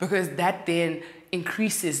side, because that then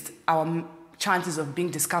increases our chances of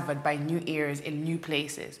being discovered by new ears in new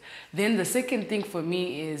places. Then the second thing for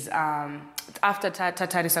me is, after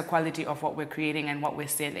Tatarisa quality of what we're creating and what we're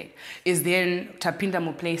selling, is then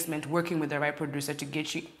Tapindamo placement, working with the right producer to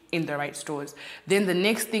get you in the right stores. Then the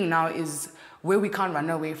next thing now is where we can't run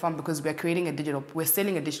away from, because we're selling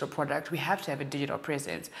a digital product, we have to have a digital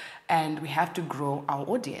presence, and we have to grow our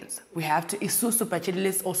audience. We have to,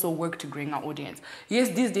 let's also work to growing our audience. Yes,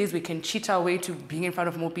 these days we can cheat our way to being in front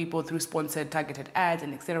of more people through sponsored, targeted ads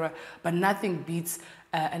and etc. But nothing beats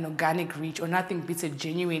an organic reach, or nothing beats a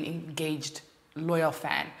genuine, engaged, loyal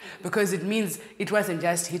fan, because it means it wasn't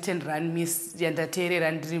just hit and run, miss Yandatere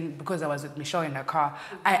and dream because I was with Michelle in her car.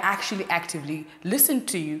 I actually actively listened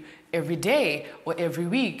to you every day or every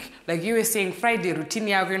week. Like you were saying, Friday routine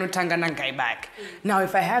yago tangana guy back. Now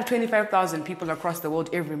if I have 25,000 people across the world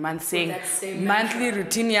every month saying monthly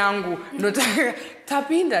routine yangu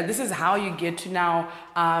tapinda, this is how you get to now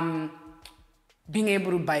being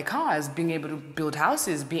able to buy cars, being able to build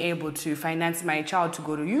houses, being able to finance my child to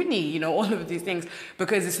go to uni, all of these things.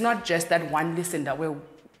 Because it's not just that one listen that we're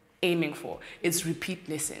aiming for. It's repeat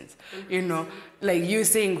listens. Like you were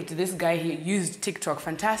saying to this guy, he used TikTok,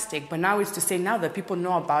 fantastic. But now it's to say, now that people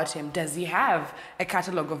know about him, does he have a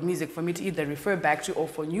catalog of music for me to either refer back to or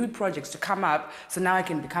for new projects to come up, so now I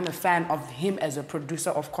can become a fan of him as a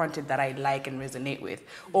producer of content that I like and resonate with?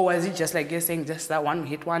 Or was it just like you're saying, just that one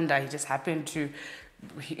hit wonder, he just happened to,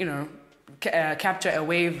 capture a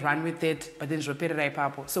wave, run with it, but then repeat it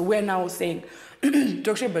papo. So we're now saying,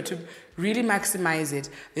 but to really maximize it,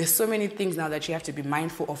 there's so many things now that you have to be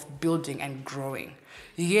mindful of building and growing.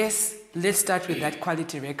 Yes, let's start with that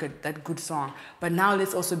quality record, that good song, but now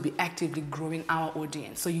let's also be actively growing our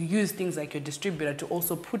audience. So you use things like your distributor to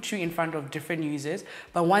also put you in front of different users,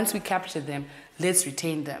 but once we capture them, let's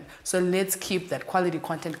retain them. So let's keep that quality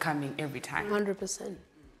content coming every time. 100%.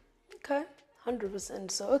 Okay, 100%.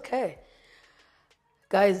 So, okay.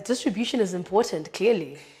 Guys, distribution is important,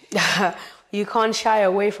 clearly. You can't shy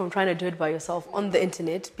away from trying to do it by yourself on the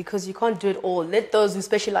internet, because you can't do it all. Let those who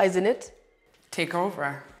specialize in it take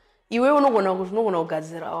over. Iwe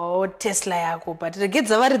unogona Tesla yako, but the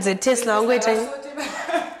kids are Tesla.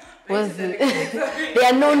 They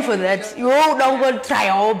are known for that. You don't try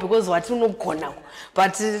all because what you know now.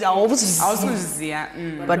 But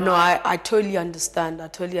but no, I totally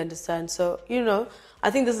understand. So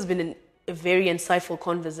I think this has been a very insightful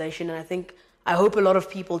conversation, and I hope a lot of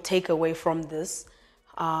people take away from this,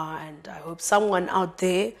 and I hope someone out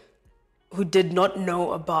there who did not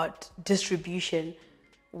know about distribution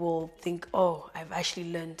will think, oh, I've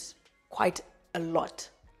actually learned quite a lot.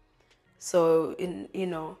 So,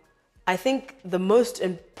 I think the most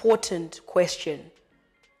important question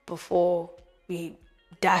before we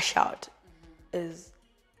dash out is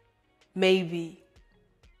maybe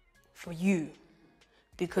for you,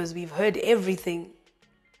 because we've heard everything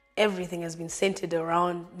has been centered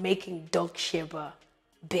around making Dog Sheba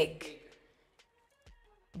big.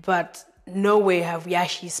 But nowhere have we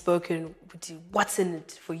actually spoken to what's in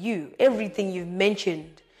it for you. Everything you've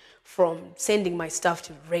mentioned, from sending my stuff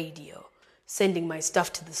to radio, sending my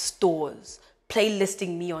stuff to the stores,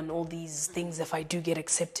 playlisting me on all these things if I do get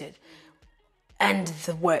accepted, and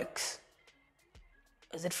the works.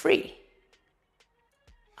 Is it free?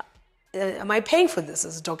 Am I paying for this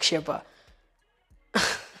as Dog Sheba?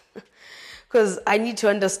 Because I need to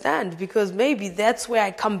understand, because maybe that's where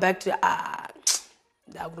I come back to, I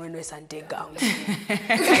mean,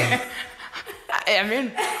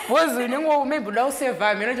 maybe don't save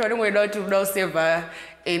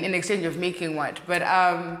in exchange of making what? But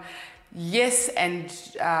yes, and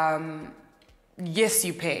yes,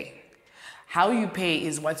 you pay. How you pay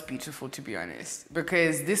is what's beautiful, to be honest,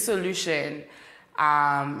 because this solution,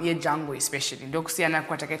 Django especially, maybe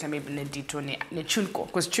Distro, Chunko,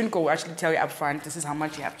 because Chunko will actually tell you upfront, this is how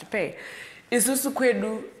much you have to pay. It's also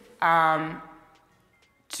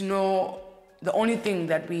to know the only thing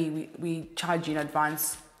that we charge you in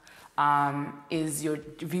advance is your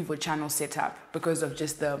Vivo channel setup, because of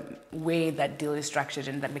just the way that deal is structured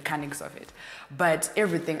and the mechanics of it. But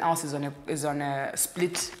everything else is on a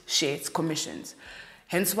split share, it's commissions.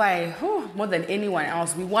 Hence why, more than anyone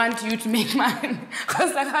else, we want you to make money.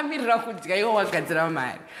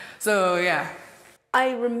 So yeah.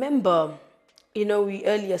 I remember, we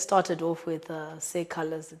earlier started off with Say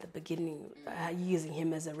Colors at the beginning, using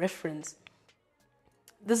him as a reference.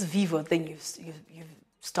 This Vivo thing you've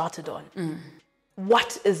started on.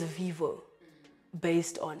 What is Vivo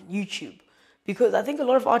based on YouTube? Because I think a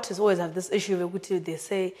lot of artists always have this issue where they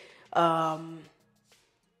say,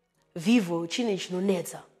 Vivo chine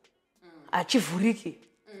chinonetsa achivuriki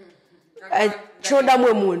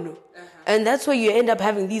chodamwe munhu. And that's where you end up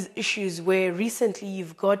having these issues where recently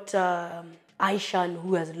you've got Aishan,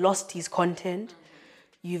 who has lost his content.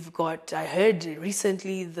 You've got, I heard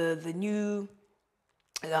recently, the new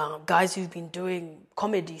guys who've been doing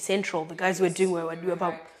Comedy Central, the guys who were doing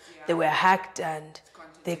they were hacked and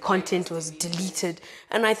their content was deleted.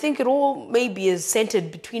 And I think it all maybe is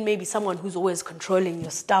centered between maybe someone who's always controlling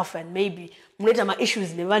your stuff, and maybe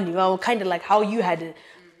issues kind of like how you had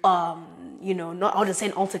not how to say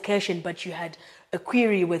an altercation, but you had a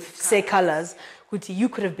query with Say Colors, which you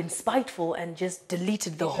could have been spiteful and just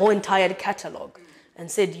deleted the whole entire catalog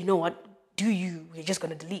and said, you know what, you're just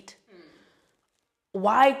going to delete.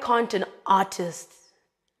 Why can't an artist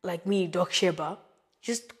like me, Dog Sheba,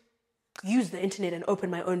 just use the internet and open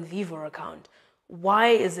my own Vivo account? Why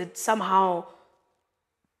is it somehow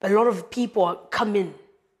a lot of people come in,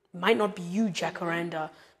 might not be you, Jacaranda,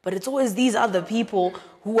 but it's always these other people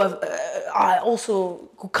who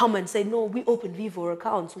who come and say, no, we open Vivo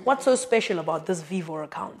accounts. What's so special about this Vivo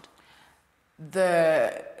account?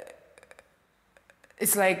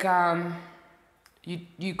 It's like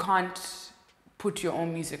you can't put your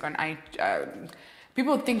own music on iTunes.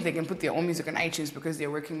 People think they can put their own music on iTunes because they're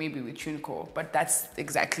working maybe with TuneCore, but that's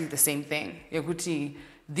exactly the same thing.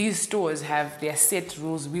 These stores have their set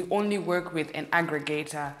rules. We only work with an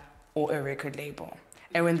aggregator or a record label.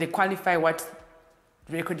 And when they qualify what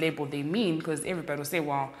record label they mean, because everybody will say,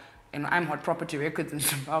 well, I'm Hot Property Records in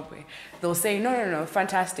Zimbabwe. They'll say, no,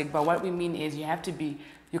 fantastic, but what we mean is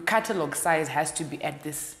your catalog size has to be at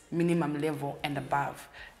this minimum level and above.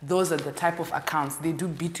 Those are the type of accounts. They do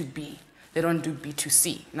B2B. They don't do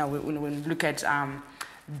B2C. Now, when we look at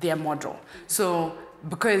their model. So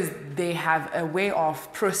because they have a way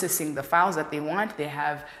of processing the files that they want, they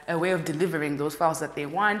have a way of delivering those files that they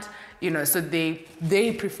want, so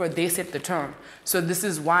they prefer, they set the tone. So this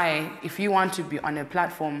is why if you want to be on a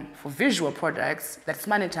platform for visual products that's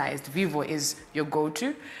monetized, Vivo is your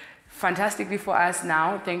go-to. Fantastically for us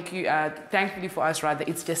now, thankfully for us rather,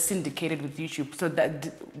 it's just syndicated with YouTube. So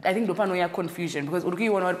that, I think there's confusion, because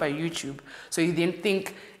you want to know by YouTube, so you then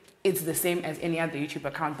think it's the same as any other YouTube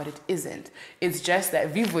account, but it isn't. It's just that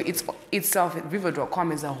Vivo itself,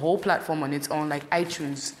 Vivo.com, is a whole platform on its own, like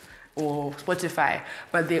iTunes or Spotify.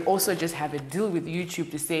 But they also just have a deal with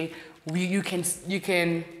YouTube to say you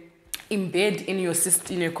can embed in your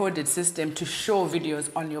system, in your coded system, to show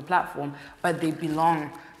videos on your platform, but they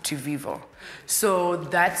belong to Vivo. So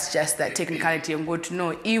that's just that technicality. I'm going to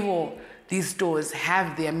know, these stores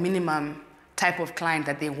have their minimum type of client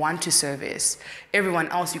that they want to service. Everyone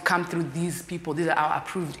else, you come through these people. These are our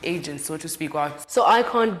approved agents, so to speak. So I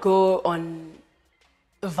can't go on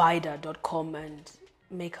vida.com and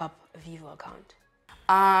make up a Vivo account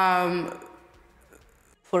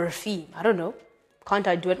for a fee. I don't know. Can't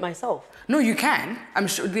I do it myself? No, you can. I'm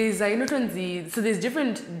sure there's there's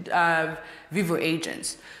different Vivo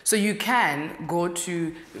agents. So you can go to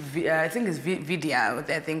I think it's Vidya.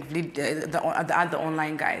 I think the other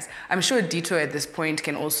online guys. I'm sure Distro at this point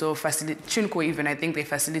can also facilitate. Chunko even, I think they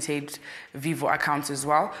facilitate Vivo accounts as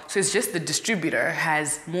well. So it's just the distributor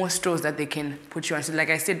has more stores that they can put you on. So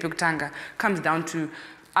like I said, Buktanga comes down to,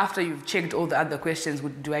 after you've checked all the other questions,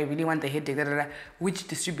 do I really want the headache? Which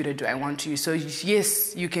distributor do I want to use? So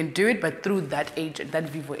yes, you can do it, but through that agent, that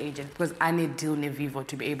Vivo agent, because I need deal with Vivo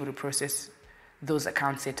to be able to process those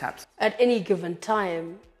account setups. At any given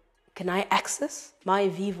time, can I access my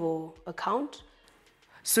Vivo account?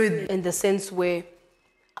 So in the sense where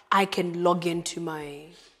I can log into my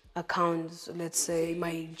accounts, let's say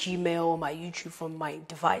my Gmail or my YouTube from my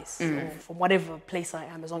device or from whatever place I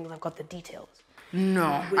am, as long as I've got the details.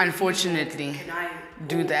 No, unfortunately,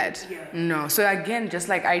 do that. Yeah. No. So again, just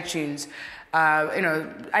like iTunes,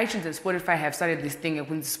 iTunes and Spotify have started this thing,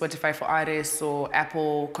 Spotify for Artists or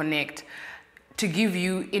Apple Connect, to give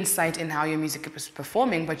you insight in how your music is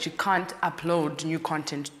performing, but you can't upload new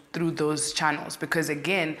content through those channels because,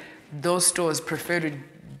 again, those stores prefer to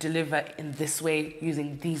deliver in this way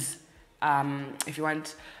using these, if you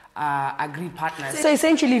want, agreed partners. So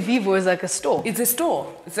essentially Vivo is like a store. It's a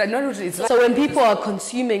store. It's like, so when people are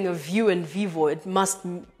consuming a view in Vivo, it must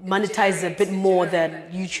monetize a bit more than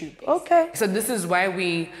YouTube. Okay. So this is why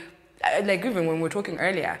we, like even when we were talking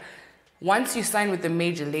earlier, once you sign with a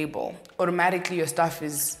major label, automatically your stuff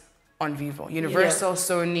is on Vivo. Universal,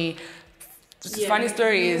 Sony. Funny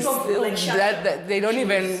story is that they don't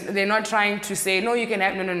even, they're not trying to say, no, you can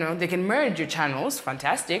have, no. They can merge your channels,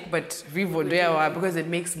 fantastic, but Vivo, because it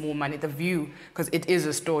makes more money, the view, because it is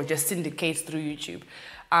a store, just syndicates through YouTube.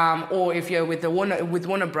 Or if you're with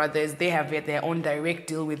Warner Brothers, they have their own direct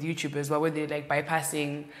deal with YouTube as well, where they're like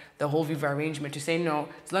bypassing the whole Vivo arrangement to say, no,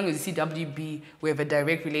 as long as you see WB, we have a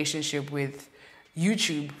direct relationship with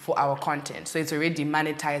YouTube for our content. So it's already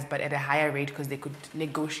monetized, but at a higher rate because they could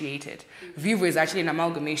negotiate it. Vivo is actually an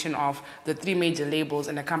amalgamation of the three major labels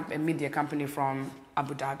and a media company from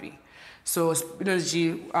Abu Dhabi. So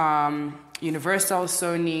Universal,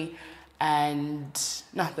 Sony, and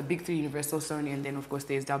the big three, Universal, Sony, and then of course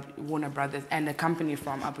there's Warner Brothers, and a company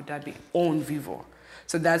from Abu Dhabi own Vivo.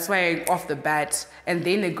 So that's why off the bat, and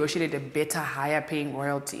they negotiated a better, higher paying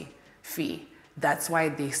royalty fee. That's why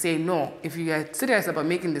they say, no, if you are serious about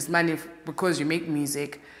making this money because you make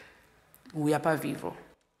music, we are pa Vivo.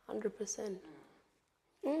 100%.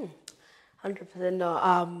 100%. No,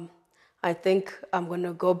 I think I'm going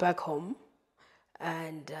to go back home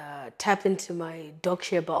and tap into my dog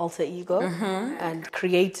Sheba alter ego and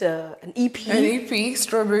create an EP. An EP,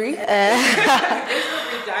 Strawberry.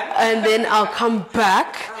 And then I'll come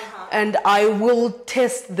back. And I will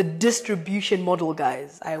test the distribution model,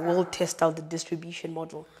 guys. I will test out the distribution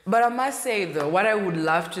model. But I must say, though, what I would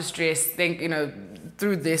love to stress,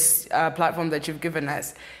 through this platform that you've given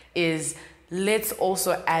us, is let's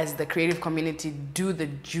also, as the creative community, do the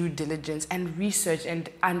due diligence and research and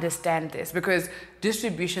understand this. Because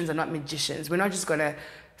distributions are not magicians. We're not just going to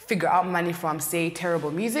figure out money from, say, terrible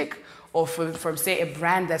music, or from, say, a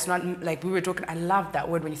brand that's not, like we were talking, I love that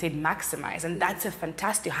word when you said maximize, and that's a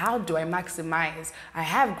fantastic, how do I maximize? I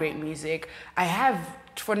have great music, I have,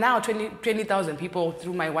 for now, 20,000 people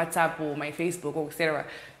through my WhatsApp or my Facebook or etc.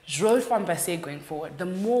 Joel from Basse going forward, the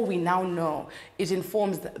more we now know, it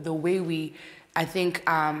informs the way we, I think,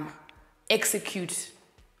 execute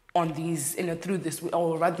on these, through this,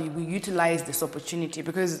 or rather we utilize this opportunity,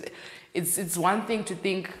 because it's one thing to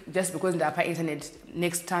think just because in the upper internet,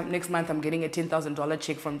 next month I'm getting a $10,000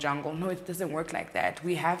 check from Jungle. No, it doesn't work like that.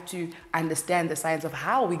 We have to understand the science of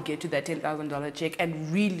how we get to that $10,000 check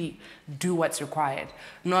and really do what's required.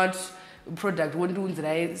 Not product, song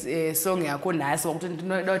yakho naso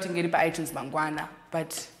not iTunes mangwana,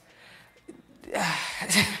 but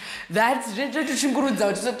that's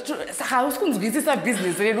just how this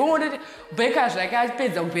business. They don't want to bake us like I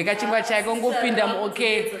paid them, bake a chimba check, go pin them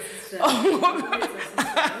okay.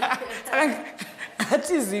 That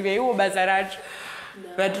is the way you Basaraj.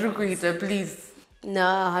 But Rukuita, please.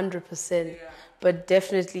 Nah, 100%. But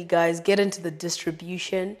definitely, guys, get into the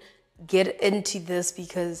distribution, get into this,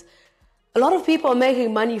 because a lot of people are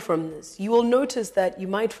making money from this. You will notice that you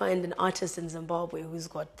might find an artist in Zimbabwe who's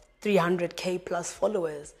got 300K plus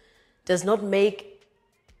followers, does not make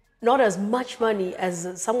not as much money as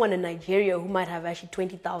someone in Nigeria who might have actually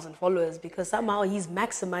 20,000 followers, because somehow he's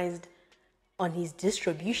maximized on his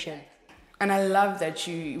distribution. And I love that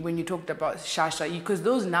when you talked about Shasha, because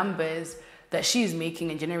those numbers that she's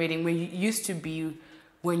making and generating where you used to be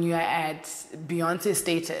when you are at Beyonce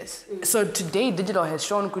status. So today, digital has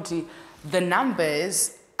shown, Kuti, the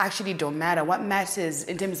numbers actually don't matter. What matters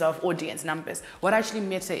in terms of audience numbers, what actually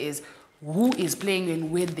matters is who is playing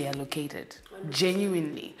and where they are located,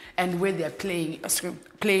 genuinely, and where they're playing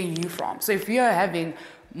you from. So if you're having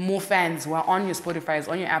more fans who are on your Spotify,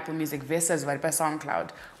 on your Apple Music versus SoundCloud,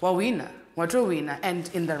 well, winner. What a winner. And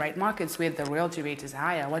in the right markets where the royalty rate is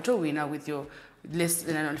higher, what a winner with your list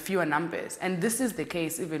and fewer numbers. And this is the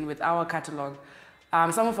case even with our catalog.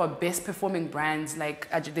 Some of our best performing brands, like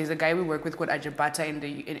there's a guy we work with called Ajibata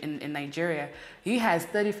in Nigeria. He has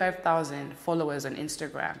 35,000 followers on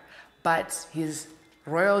Instagram, but his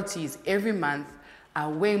royalties every month are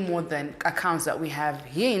way more than accounts that we have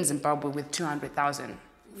here in Zimbabwe with 200,000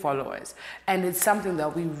 followers. And it's something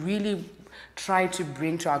that we really try to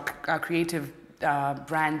bring to our creative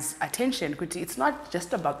brands' attention. It's not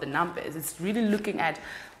just about the numbers. It's really looking at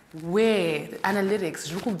where analytics,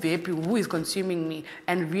 who is consuming me,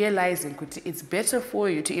 and realizing it's better for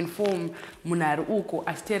you to inform Munari Uko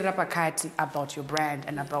about your brand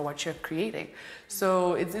and about what you're creating.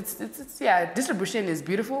 So it's yeah, distribution is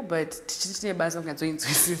beautiful, but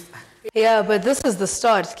yeah, but this is the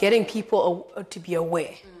start, getting people to be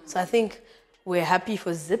aware. So I think we're happy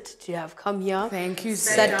for Zit to have come here. Thank you.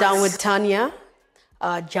 Sat down with Tannia,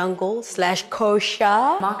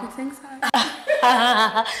 jungle/kosher. Marketing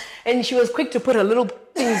side. And she was quick to put her little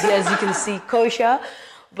things here, as you can see, kosher.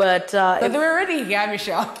 But they were already here,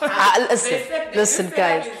 Michelle. Listen,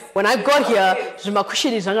 guys. When I got here,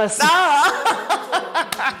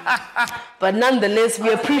 but nonetheless,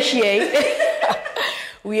 we appreciate.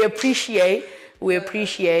 we appreciate.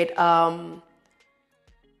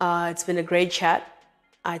 It's been a great chat.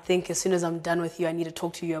 I think as soon as I'm done with you, I need to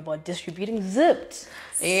talk to you about distributing Zipped.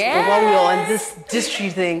 Yeah. While we are on this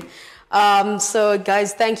distri thing. So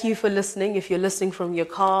guys, thank you for listening. If you're listening from your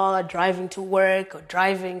car, driving to work, or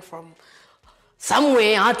driving from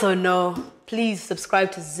somewhere, I don't know, please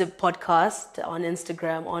subscribe to Zip Podcast on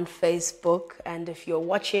Instagram, on Facebook. And if you're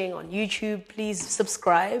watching on YouTube, please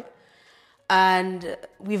subscribe. And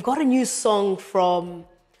we've got a new song from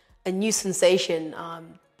a new sensation.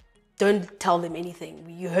 Don't tell them anything.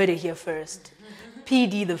 You heard it here first.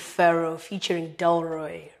 PD the Pharaoh featuring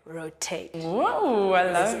Delroy, Rotate. Whoa, I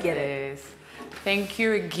love this. Thank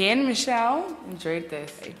you again, Michelle. Enjoyed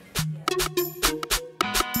this.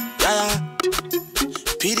 Yeah,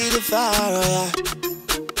 PD the Pharaoh, yeah.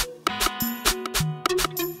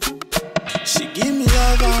 She give me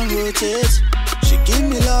love and rotate. She give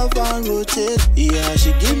me love and rotate. Yeah,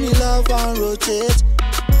 she give me love and rotate.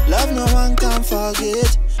 Love no one can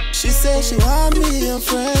forget. She said she want me a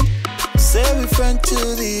friend. Say we friend to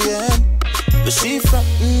the end. But she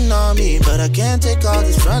frontin' on me, but I can't take all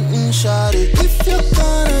this frontin' shawty. If you're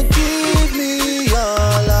gonna give me your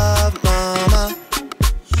love, mama,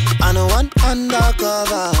 I don't want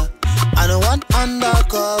undercover. I don't want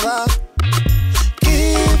undercover.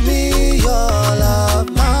 Give me your love,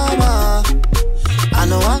 mama, I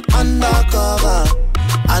don't want undercover.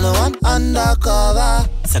 I don't want undercover.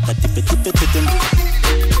 Saka tipe tipe titem.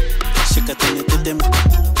 Shika tene titem.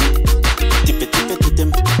 Tipe tipe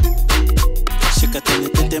titem. Shika tene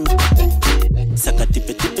titem. Saka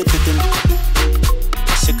tipe tipe titem.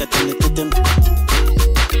 Shika tene titem.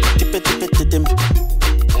 Tipe tipe titem.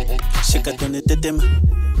 Shika tene titem.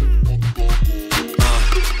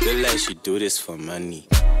 Look like she do this for money.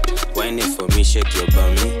 Whine it for me, shake your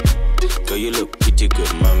bummy. Girl, you look pretty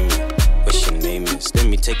good, mommy. What's your name is? Let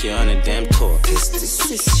me take you on a damn tour. Cause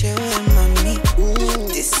this is Shewe, mommy. Ooh,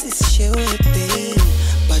 this is Shewe, babe.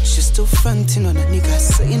 But you're still fronting on a nigga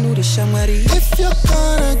saying who the shamari. If you're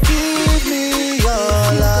gonna give me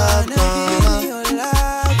your love, mama,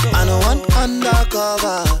 I don't want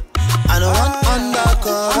undercover. I don't want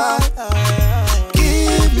undercover.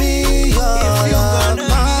 Give me your love,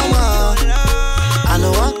 mama, I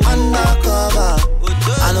don't want undercover.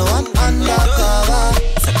 I don't want undercover.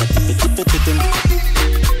 Saka tipe tipe titem.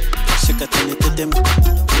 Shika tene titem.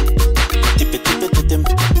 Tipe tipe titem.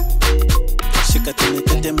 Shika tene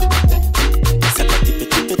titem. Saka tipe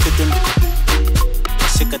tipe titem.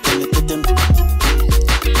 Shika tene titem.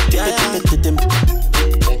 Tipe tipe titem.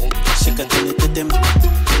 Shika tene titem.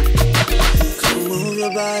 Come move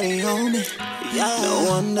your body on me. No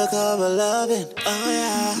undercover loving. Oh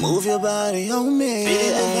yeah. Move your body on me.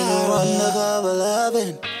 Ain't no undercover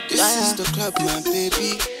loving. This is the club, my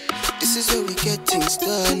baby. This is where we get things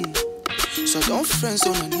done. So don't friends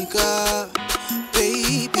on a nigga,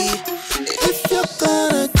 baby. If you're gone